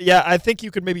 yeah, I think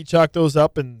you could maybe chalk those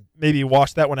up and maybe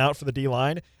wash that one out for the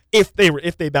D-line if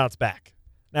they bounce back.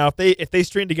 Now, if they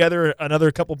string together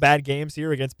another couple bad games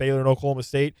here against Baylor and Oklahoma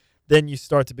State, then you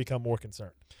start to become more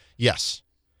concerned. Yes.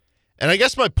 And I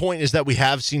guess my point is that we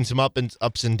have seen some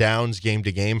ups and downs game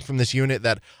to game from this unit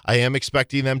that I am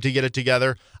expecting them to get it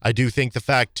together. I do think the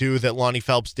fact, too, that Lonnie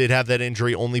Phelps did have that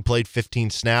injury, only played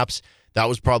 15 snaps. That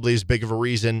was probably as big of a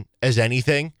reason as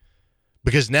anything.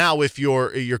 Because now if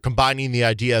you're combining the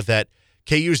idea that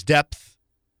KU's depth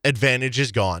advantage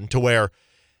is gone to where,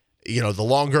 the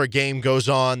longer a game goes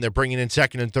on, they're bringing in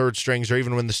second and third strings, or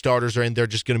even when the starters are in, they're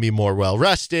just going to be more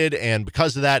well-rested. And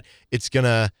because of that, it's going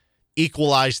to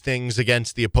equalize things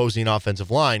against the opposing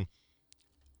offensive line.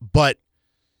 But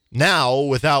Now,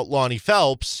 without Lonnie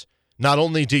Phelps, not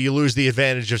only do you lose the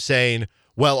advantage of saying,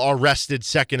 well, our rested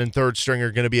second and third string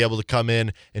are going to be able to come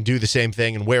in and do the same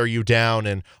thing and wear you down,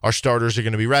 and our starters are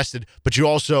going to be rested, but you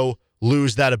also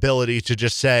lose that ability to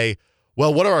just say,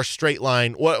 well, what are our straight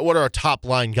line, what are our top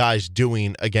line guys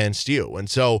doing against you? And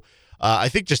so I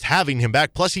think just having him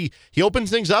back, plus he opens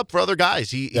things up for other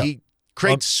guys. He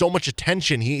creates so much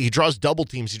attention. He draws double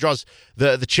teams. He draws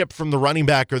the chip from the running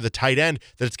back or the tight end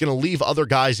that it's going to leave other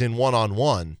guys in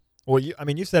one-on-one. Well,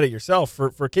 you said it yourself.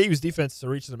 For KU's defense to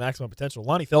reach the maximum potential,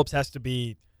 Lonnie Phelps has to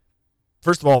be,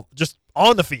 first of all, just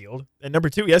on the field, and number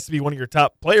two, he has to be one of your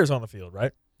top players on the field,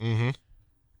 right? Mm-hmm.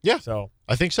 Yeah, so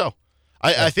I think so.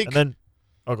 I think. And then,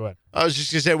 go ahead. I was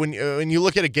just gonna say when you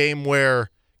look at a game where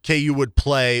KU would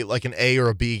play like an A or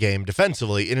a B game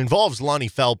defensively, it involves Lonnie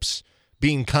Phelps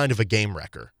being kind of a game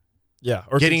wrecker. Yeah,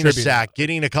 or getting a sack,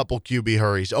 getting a couple QB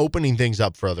hurries, opening things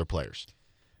up for other players.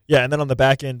 Yeah, and then on the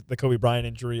back end, the Kobe Bryant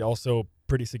injury also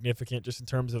pretty significant just in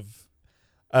terms of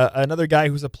another guy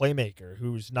who's a playmaker,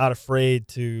 who's not afraid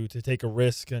to take a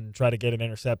risk and try to get an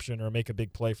interception or make a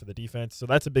big play for the defense. So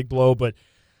that's a big blow. But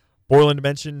Borland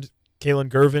mentioned Kalen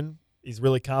Gervin. He's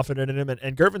really confident in him.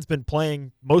 And Gervin's been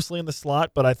playing mostly in the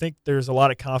slot, but I think there's a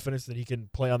lot of confidence that he can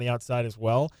play on the outside as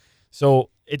well. So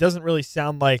it doesn't really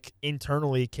sound like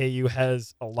internally KU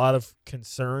has a lot of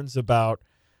concerns about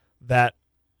that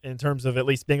in terms of at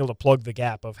least being able to plug the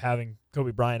gap of having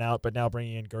Kobe Bryant out, but now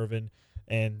bringing in Gervin.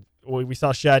 And we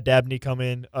saw Shad Dabney come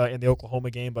in the Oklahoma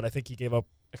game, but I think he gave up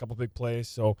a couple big plays.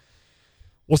 So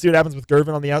we'll see what happens with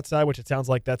Gervin on the outside, which it sounds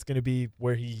like that's going to be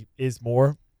where he is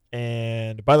more.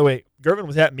 And by the way, Gervin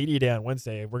was at Media Day on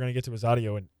Wednesday. We're going to get to his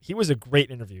audio, and he was a great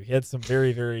interview. He had some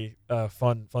very, very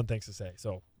fun things to say.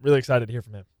 So really excited to hear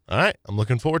from him. All right, I'm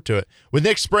looking forward to it. With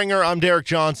Nick Springer, I'm Derek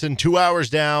Johnson. 2 hours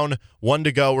down, 1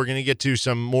 to go. We're going to get to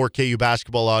some more KU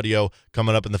basketball audio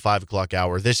coming up in the 5 o'clock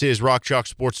hour. This is Rock Chalk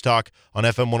Sports Talk on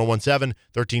FM 1017,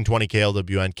 1320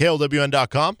 KLWN,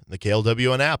 KLWN.com, and the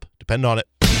KLWN app. Depend on it.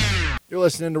 You're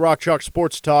listening to Rock Chalk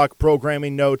Sports Talk,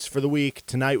 programming notes for the week.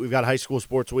 Tonight we've got High School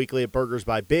Sports Weekly at Burgers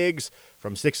by Biggs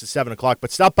from 6 to 7 o'clock.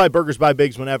 But stop by Burgers by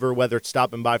Biggs whenever, whether it's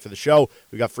stopping by for the show.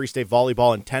 We've got Free State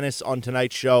Volleyball and Tennis on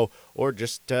tonight's show, or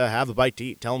just have a bite to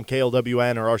eat. Tell them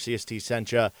KLWN or RCST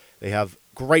sent you. They have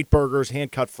great burgers,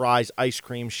 hand-cut fries, ice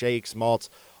cream, shakes, malts,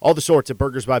 all the sorts at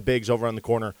Burgers by Biggs over on the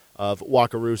corner of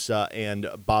Wakarusa and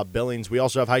Bob Billings. We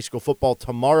also have high school football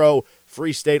tomorrow.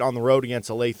 Free State on the road against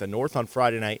Olathe North on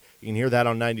Friday night. You can hear that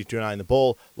on 92.9 The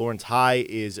Bull. Lawrence High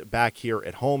is back here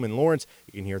at home in Lawrence.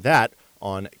 You can hear that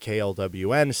on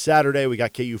KLWN. Saturday, we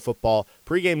got KU football.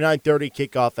 Pregame 9:30,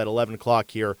 kickoff at 11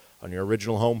 o'clock here on your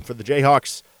original home for the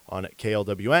Jayhawks on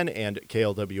KLWN and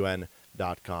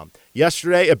KLWN.com.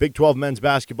 Yesterday, a Big 12 men's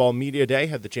basketball media day.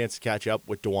 Had the chance to catch up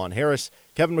with DeJuan Harris,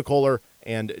 Kevin McCullough,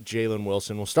 and Jalen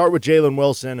Wilson. We'll start with Jalen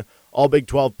Wilson, all Big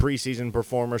 12 preseason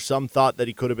performer. Some thought that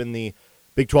he could have been the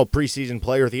Big 12 preseason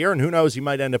player of the year, and who knows, he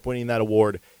might end up winning that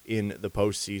award in the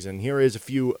postseason. Here is a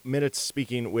few minutes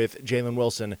speaking with Jalen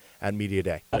Wilson at Media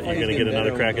Day. You're going to get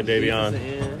another crack at Davion.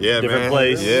 Yeah, different man.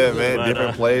 place. Yeah, man.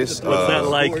 Different place. What's that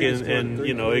like? And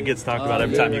you know, it gets talked about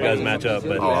every time you guys match up.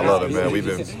 But I love it, man. We've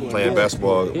been playing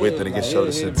basketball with and against each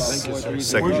other since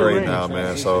second grade now,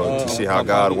 man. So to see how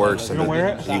God works and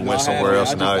he went somewhere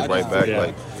else and now he's right back,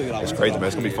 like it's crazy, man.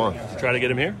 It's going to be fun. Try to get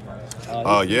him here?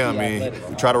 Yeah, I mean,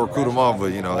 we try to recruit him on,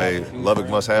 but, you know, hey, Lubbock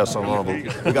must have someone on,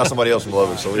 but we got somebody else from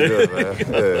Lubbock, so we good, man.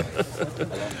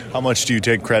 Yeah. How much do you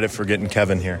take credit for getting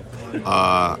Kevin here?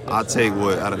 I take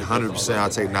out of 100%, I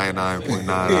take 99.99,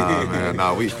 man.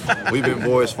 Nah, we've been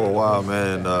boys for a while,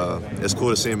 man. It's cool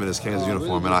to see him in his Kansas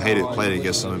uniform, and I hated playing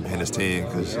against him and his team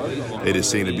because they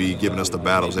just seem to be giving us the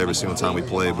battles every single time we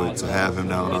play, but to have him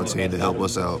now on our team to help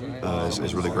us out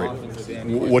is really great.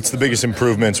 What's the biggest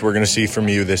improvements we're going to see from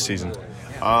you this season?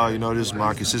 You know, this is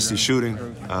my consistency shooting.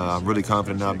 I'm really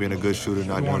confident now being a good shooter,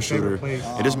 not doing shooter.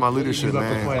 It is my leadership,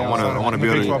 man. I want to be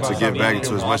able to give back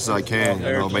to as much as I can,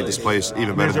 you know, make this place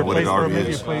even better than what it already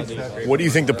is. What do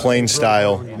you think the playing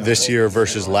style this year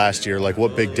versus last year, like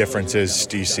what big differences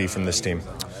do you see from this team?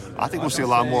 I think we'll see a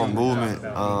lot more movement.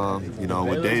 You know,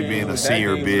 with Dave being a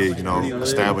senior big, you know,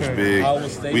 established big,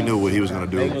 we knew what he was going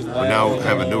to do. But now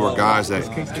having newer guys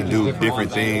that can do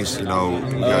different things, you know,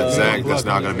 we got Zach that's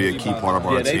now going to be a key part of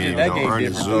our team. You know,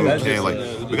 Ernest, Zoo, Ken,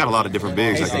 like we got a lot of different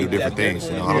bigs that can do different things.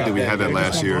 I don't think we had that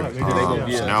last year.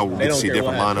 So now we get to see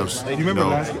different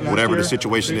lineups. Whatever the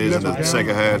situation is in the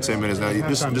second half, 10 minutes now,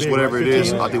 just whatever it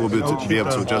is, I think we'll be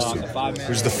able to adjust to.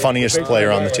 Who's the funniest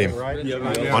player on the team?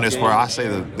 Funniest player, I say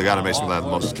the guy that makes me laugh the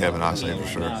most is Kevin. I say for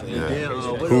sure. Yeah.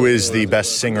 Who is the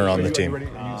best singer on the team?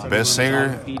 Best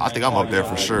singer? I think I'm up there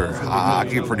for sure. I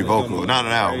get pretty vocal. Not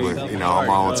now, but on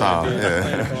my own time.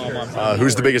 Yeah.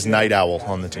 Who's the biggest night owl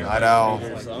on the team? Night owl?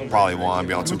 Probably Juan.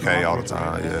 Be on 2K all the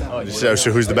time. Yeah.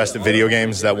 So who's the best at video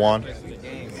games? Is that Juan?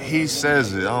 He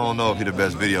says it. I don't know if he's the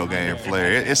best video game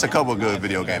player. It's a couple of good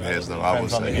video game heads, though, I would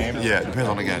say. Yeah, it depends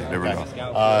on the game. There we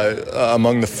go.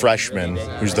 Among the freshmen,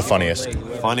 who's the funniest?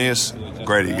 Funniest?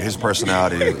 Grady. His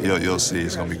personality, you'll see.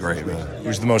 It's going to be great, man.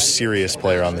 Who's the most serious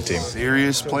player on the team?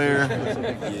 Serious player?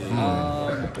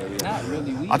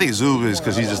 I think Zub is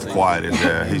because he's just the quietest.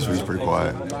 Yeah, he's pretty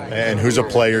quiet. And who's a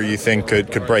player you think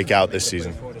could break out this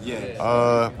season?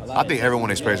 I think everyone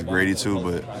expects Grady too,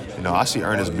 but I see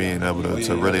Ernest being able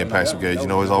to really impact some games.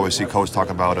 We always see Coach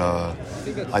talking about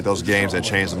like those games that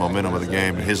change the momentum of the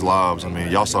game, and his lobs.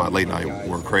 Y'all saw it late night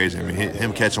were crazy.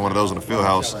 Him catching one of those in the field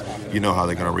house, you know how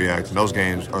they're going to react. And those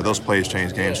games or those plays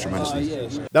change games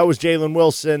tremendously. That was Jalen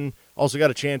Wilson. Also got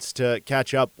a chance to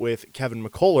catch up with Kevin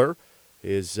McCullough,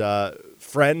 his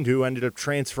friend who ended up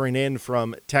transferring in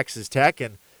from Texas Tech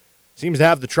and seems to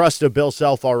have the trust of Bill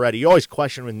Self already. You always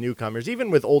question with newcomers, even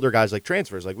with older guys like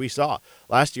transfers, like we saw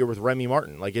last year with Remy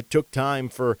Martin. Like, it took time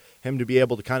for him to be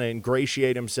able to kind of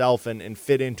ingratiate himself and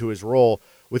fit into his role.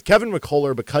 With Kevin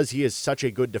McCullough, because he is such a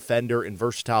good defender and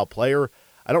versatile player,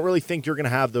 I don't really think you're going to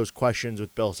have those questions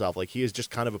with Bill Self. Like, he is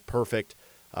just kind of a perfect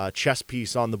chess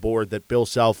piece on the board that Bill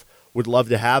Self would love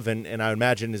to have, and I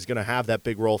imagine is going to have that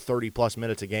big role, 30-plus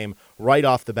minutes a game, right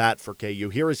off the bat for KU.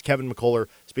 Here is Kevin McCullough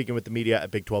speaking with the media at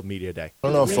Big 12 Media Day. I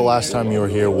don't know if the last time you were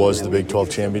here was the Big 12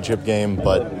 championship game,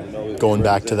 but going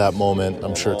back to that moment,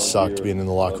 I'm sure it sucked being in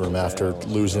the locker room after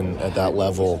losing at that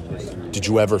level. Did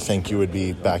you ever think you would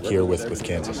be back here with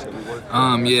Kansas?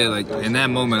 Yeah, like in that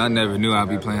moment, I never knew I'd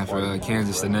be playing for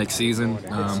Kansas the next season.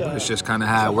 It's just kind of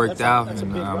how it worked out,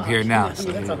 and I'm here now. So,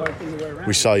 yeah.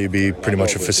 We saw you be pretty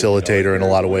much a facilitator in a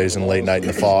lot of ways in late night in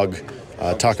the fog.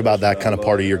 Talk about that kind of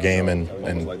part of your game and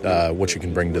what you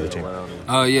can bring to the team.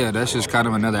 Yeah, that's just kind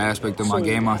of another aspect of my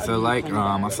game, I feel like.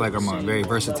 I feel like I'm a very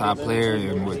versatile player,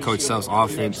 and with Coach Self's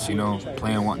offense,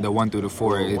 playing the 1 through the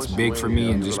 4, it's big for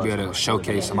me and just be able to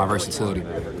showcase my versatility.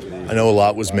 I know a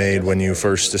lot was made when you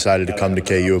first decided to come to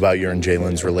KU about your and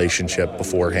Jalen's relationship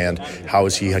beforehand. How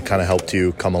has he kind of helped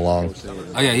you come along?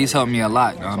 Oh, yeah, he's helped me a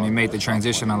lot. He made the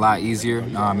transition a lot easier.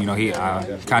 He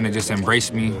kind of just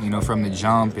embraced me, from the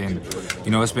jump, and,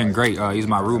 it's been great. He's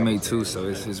my roommate, too, so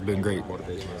it's been great.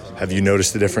 Have you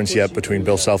noticed the difference yet between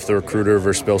Bill Self, the recruiter,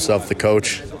 versus Bill Self, the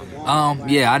coach?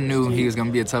 Yeah, I knew he was going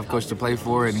to be a tough coach to play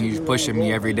for, and he's pushing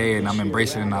me every day, and I'm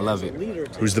embracing it, and I love it.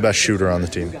 Who's the best shooter on the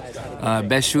team?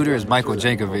 Best shooter is Michael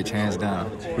Jankovic, hands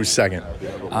down. Who's second?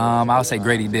 I would say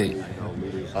Grady Dick.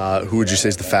 Who would you say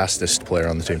is the fastest player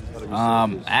on the team?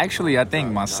 Actually, I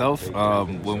think myself.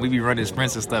 When we be running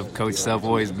sprints and stuff, Coach Self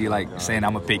always be like saying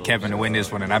I'm gonna pick Kevin to win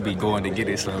this one, and I be going to get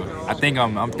it. So I think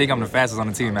I'm the fastest on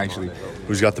the team, actually.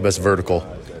 Who's got the best vertical?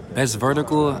 Best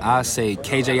vertical, I say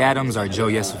KJ Adams or Joe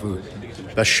Yesufu.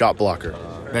 Best shot blocker?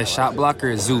 Best shot blocker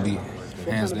is Zuby,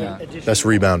 hands down. Best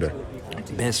rebounder?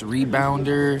 Best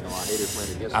rebounder,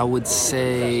 I would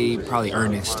say probably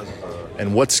Ernest.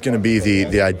 And what's going to be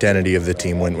the identity of the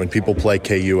team when people play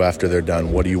KU after they're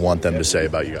done? What do you want them to say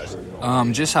about you guys?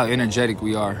 Just how energetic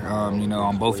we are,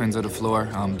 on both ends of the floor.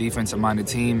 Defensive-minded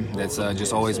team that's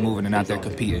just always moving and out there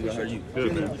competing.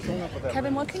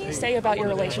 Kevin, what can you say about your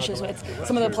relationships with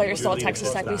some of the players still at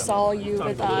Texas Tech? We saw you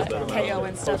with KO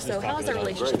and stuff, so how is their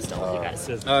relationship still with you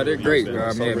guys? They're great.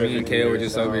 Me and KO were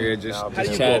just over here just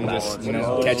chatting, just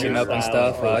catching up and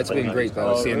stuff. It's been great,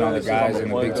 though, seeing all the guys in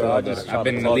the Big 12. I've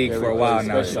been in the league for a while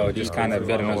now, so just kind of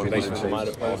building those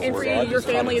relationships. And for you, your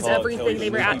family is everything.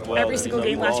 They were at every single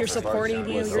game last year supporting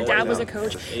you. Your dad was a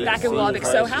coach back in Lubbock.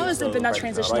 So how has it been that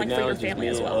transition like for your family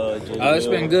as well? It's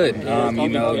been good.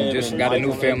 Just got a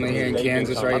new family here in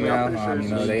Kansas right now.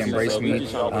 They embrace me.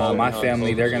 My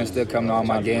family, they're going to still come to all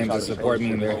my games and support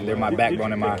me. And they're my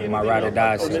backbone and my ride or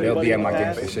die, so they'll be at my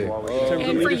games for sure.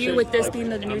 And for you, with this being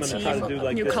the new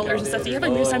team, new colors and stuff, do you have a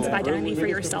new sense of identity for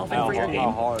yourself and for your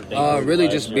game? Really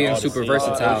just being super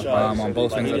versatile on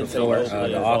both ends of the floor.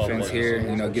 The offense here,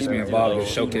 gets me involved with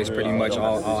showcase pretty much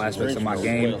all aspects aspects of my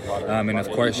game, and of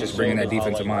course just bringing that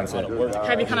defensive mindset.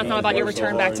 Have you kind of thought about your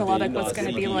return back to Lubbock, what's going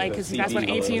to be like? Because you guys went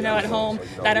 18-0 at home.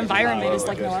 That environment is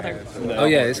like no other. Oh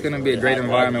yeah, it's going to be a great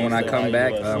environment when I come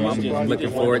back. I'm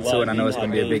looking forward to it. I know it's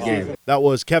going to be a big game. That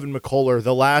was Kevin McCullough.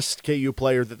 The last KU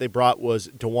player that they brought was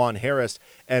DeJuan Harris.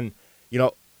 And, you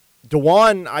know,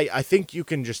 DeJuan, I think you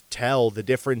can just tell the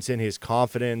difference in his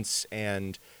confidence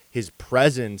and his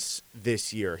presence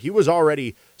this year. He was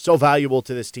already so valuable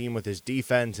to this team with his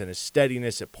defense and his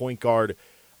steadiness at point guard.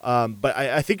 But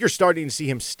I think you're starting to see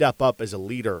him step up as a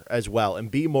leader as well and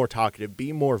be more talkative,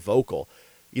 be more vocal.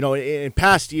 You know, in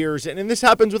past years, and this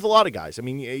happens with a lot of guys. I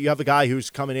mean, you have a guy who's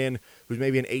coming in who's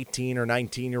maybe an 18 or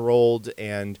 19-year-old,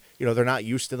 and, you know, they're not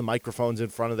used to the microphones in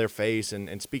front of their face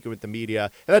and speaking with the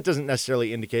media. And that doesn't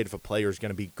necessarily indicate if a player is going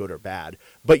to be good or bad.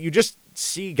 But you just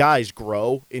see guys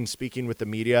grow in speaking with the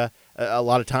media a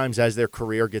lot of times as their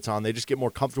career gets on. They just get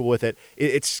more comfortable with it.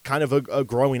 It's kind of a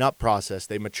growing up process.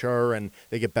 They mature and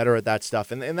they get better at that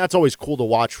stuff. And that's always cool to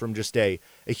watch from just a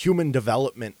human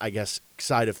development, I guess,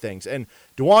 side of things. And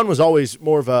DeJuan was always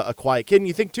more of a quiet kid. And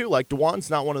you think, too, like, DeJuan's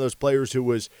not one of those players who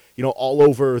was, you know, all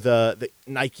over the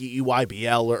Nike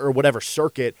EYBL or whatever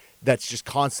circuit that's just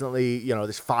constantly, you know,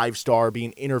 this 5-star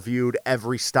being interviewed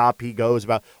every stop he goes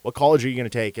about what college are you going to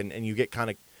take, and you get kind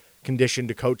of conditioned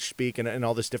to coach speak and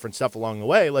all this different stuff along the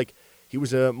way. Like, he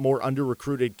was a more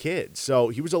under-recruited kid. So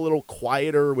he was a little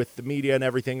quieter with the media and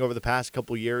everything over the past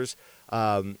couple of years.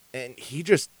 And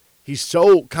he's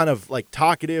so kind of like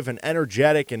talkative and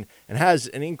energetic and has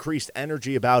an increased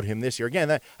energy about him this year.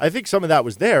 Again, I think some of that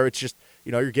was there. It's just,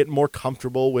 you know, you're getting more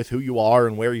comfortable with who you are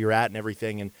and where you're at and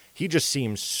everything. And he just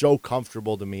seems so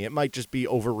comfortable to me. It might just be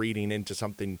overreading into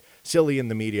something silly in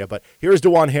the media. But here's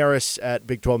DeJuan Harris at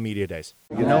Big 12 Media Days.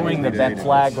 Knowing that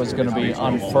flag was going to be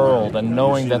unfurled and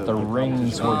knowing that the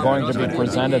rings were going to be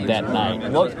presented that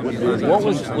night, what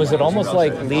was it almost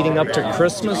like leading up to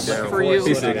Christmas for you?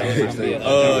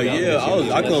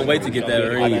 I couldn't wait to get that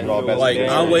ring. Like,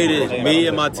 me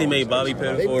and my teammate Bobby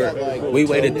Pettiford, we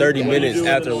waited 30 minutes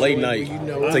after late night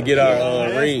to get our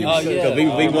rings because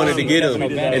we wanted to get them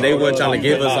and they weren't trying to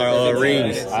give us our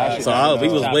rings. So we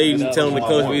was waiting, telling the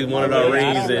coach we wanted our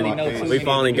rings, and we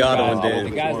finally got them.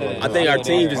 And then I think our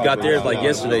team just got theirs like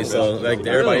yesterday, so like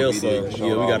everybody else, so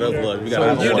yeah, we got up.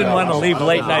 So you didn't want to leave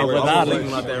late night without it.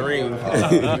 That ring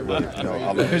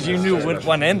because you knew what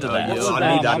went into that.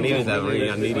 I needed that ring.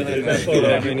 I needed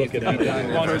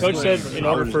it. Coach said in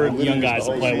order for young guys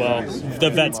to play well, the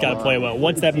vets got to play well.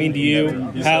 What's that mean to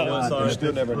you?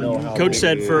 Coach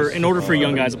said in order for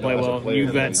young guys to play well,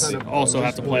 you vets also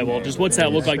have to play well. Just what's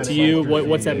that look like to you?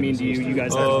 What's that mean to you? You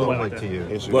guys have to play well.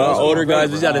 Well, our older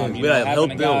guys, we gotta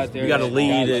help them. We gotta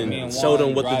lead and show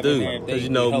them what to do. Because, you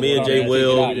know, me and Jay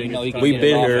Will, we've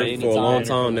been here for a long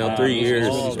time now, 3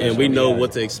 years, and we know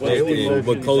what to expect and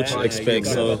what coach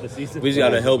expects. So we just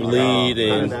gotta help lead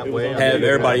and have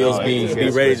everybody else be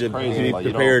ready to be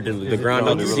prepared to grind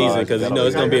out the season. Because, you know,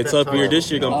 it's gonna be a tough year.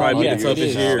 This year gonna probably be the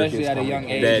toughest year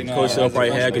that Coach Hill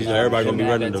probably had, because, you know, everybody gonna be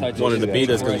wanting to beat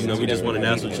us because, you know, we just won a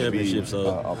national championship.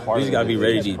 So we just gotta be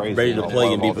ready to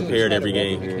play and be prepared every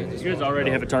game. You guys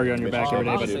already have a target on your back every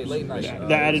day, but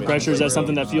the added pressure, is that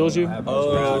something that fuels you?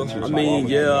 Talk to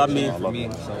me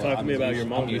about your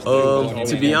mom.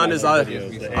 To be honest,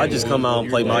 I just come out and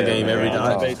play my game every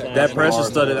day. That pressure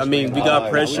stuff, we got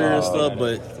pressure and stuff,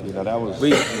 but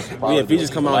if we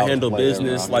just come out and handle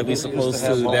business like we supposed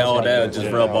to, all that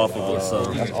just rub off of us. So.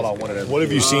 What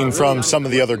have you seen from some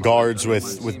of the other guards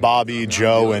with Bobby,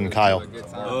 Joe, and Kyle?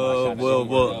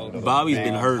 Well, Bobby's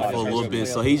been hurt for a little bit,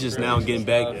 so he's just now getting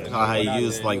back how he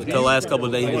used. Like the last couple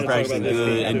of days, he was practicing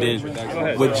good, and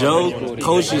then with Joe,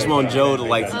 Coach just want Joe to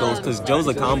go because Joe's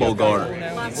a combo guard.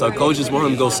 So Coach just want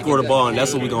him to go score the ball, and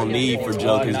that's what we're going to need for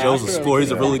Joe, because Joe's a scorer.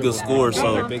 He's a really good scorer.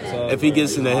 So if he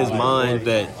gets into his mind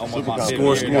that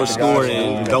score,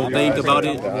 and don't think about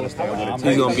it,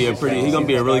 he's going to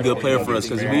be a really good player for us,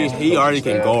 because he already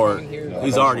can guard.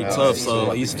 He's already tough,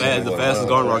 so he's the fastest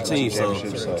guard on our team. So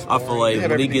I feel like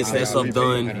when he gets that stuff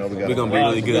done, we're going to be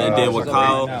really good. And then with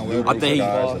Kyle, I think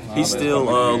he's still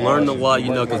learning a lot,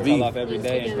 because we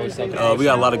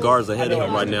got a lot of guards ahead of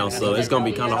him right now, so it's going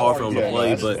to be kind of hard for him to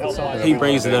play, but he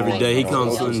brings it every day. He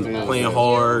comes in playing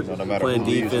hard, playing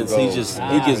defense. He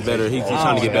gets better. He's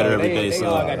trying to get better every day.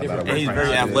 So, and he's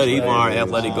very athletic. He's one of our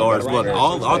athletic guards. But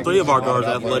all three of our guards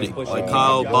are athletic. Like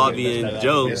Kyle, Bobby, and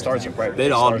Joe, they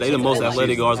the most athletic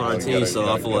athletic guards on our team,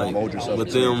 so I feel like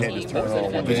with them, we just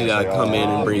got to come in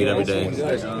and bring it every day.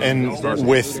 And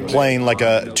with playing like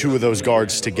two of those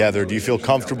guards together, do you feel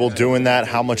comfortable doing that?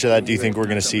 How much of that do you think we're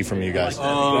going to see from you guys?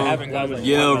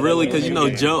 Yeah, really, because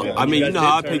Joe. I mean,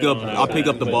 how I pick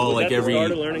up the ball like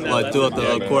throughout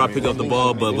the court. I pick up the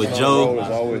ball, but with Joe,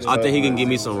 I think he can give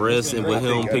me some rest, and with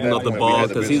him picking up the ball,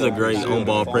 because he's a great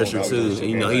on-ball pressure too.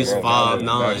 He's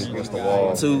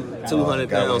 5'9", 200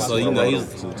 pounds, so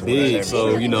he's big.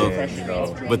 So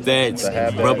but that's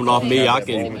rubbing off me. I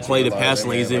can play the passing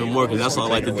lanes even more, because that's all I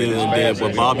like to do. And then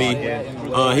with Bobby,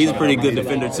 he's a pretty good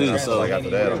defender too. So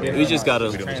we just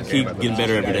gotta keep getting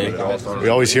better every day. We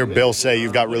always hear Bill say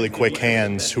you've got really quick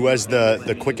hands. Who has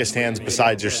the quickest hands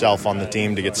besides yourself on the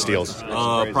team to get steals?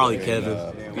 Probably Kevin.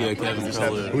 Yeah, Kevin's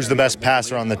probably. Who's the best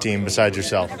passer on the team besides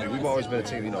yourself? We've always been a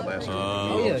team, Either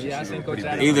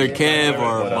Kev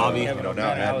or Bobby.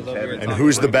 And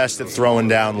who's the best at throwing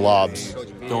down lobs?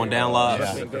 Throwing down lobs?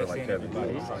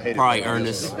 Probably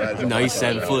Ernest. He's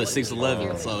 7 foot,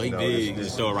 6'11", so he big.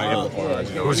 Just throw it right up.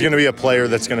 Who's going to be a player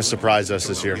that's going to surprise us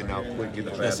this year?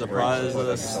 That surprise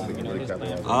us?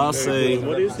 I'll say.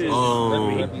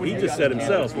 He just said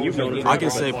himself. You've known him. I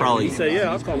can say probably. He said,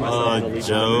 "Yeah, I'll call myself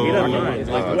Joe." He doesn't mind.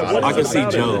 I can see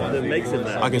Joe.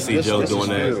 I can see Joe doing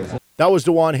that. That was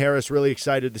DeJuan Harris, really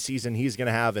excited the season he's going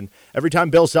to have. And every time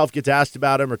Bill Self gets asked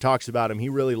about him or talks about him, he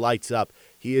really lights up.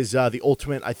 He is the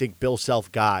ultimate, I think, Bill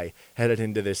Self guy headed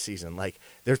into this season. Like,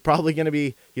 there's probably going to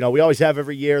be, we always have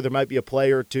every year, there might be a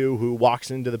player or two who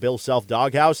walks into the Bill Self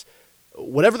doghouse.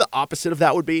 Whatever the opposite of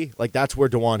that would be, like, that's where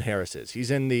DeJuan Harris is. He's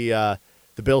in the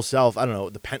Bill Self, I don't know,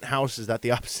 the penthouse. Is that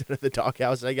the opposite of the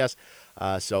doghouse, I guess?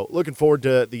 So looking forward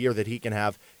to the year that he can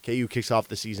have. KU kicks off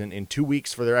the season in 2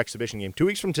 weeks for their exhibition game. 2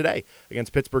 weeks from today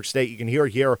against Pittsburgh State. You can hear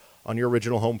it here on your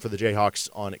original home for the Jayhawks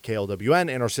on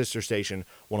KLWN and our sister station,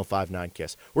 105.9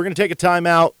 KISS. We're going to take a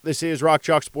timeout. This is Rock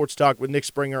Chalk Sports Talk with Nick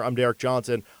Springer. I'm Derek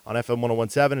Johnson on FM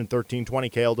 101.7 and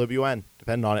 1320 KLWN.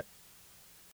 Depend on it.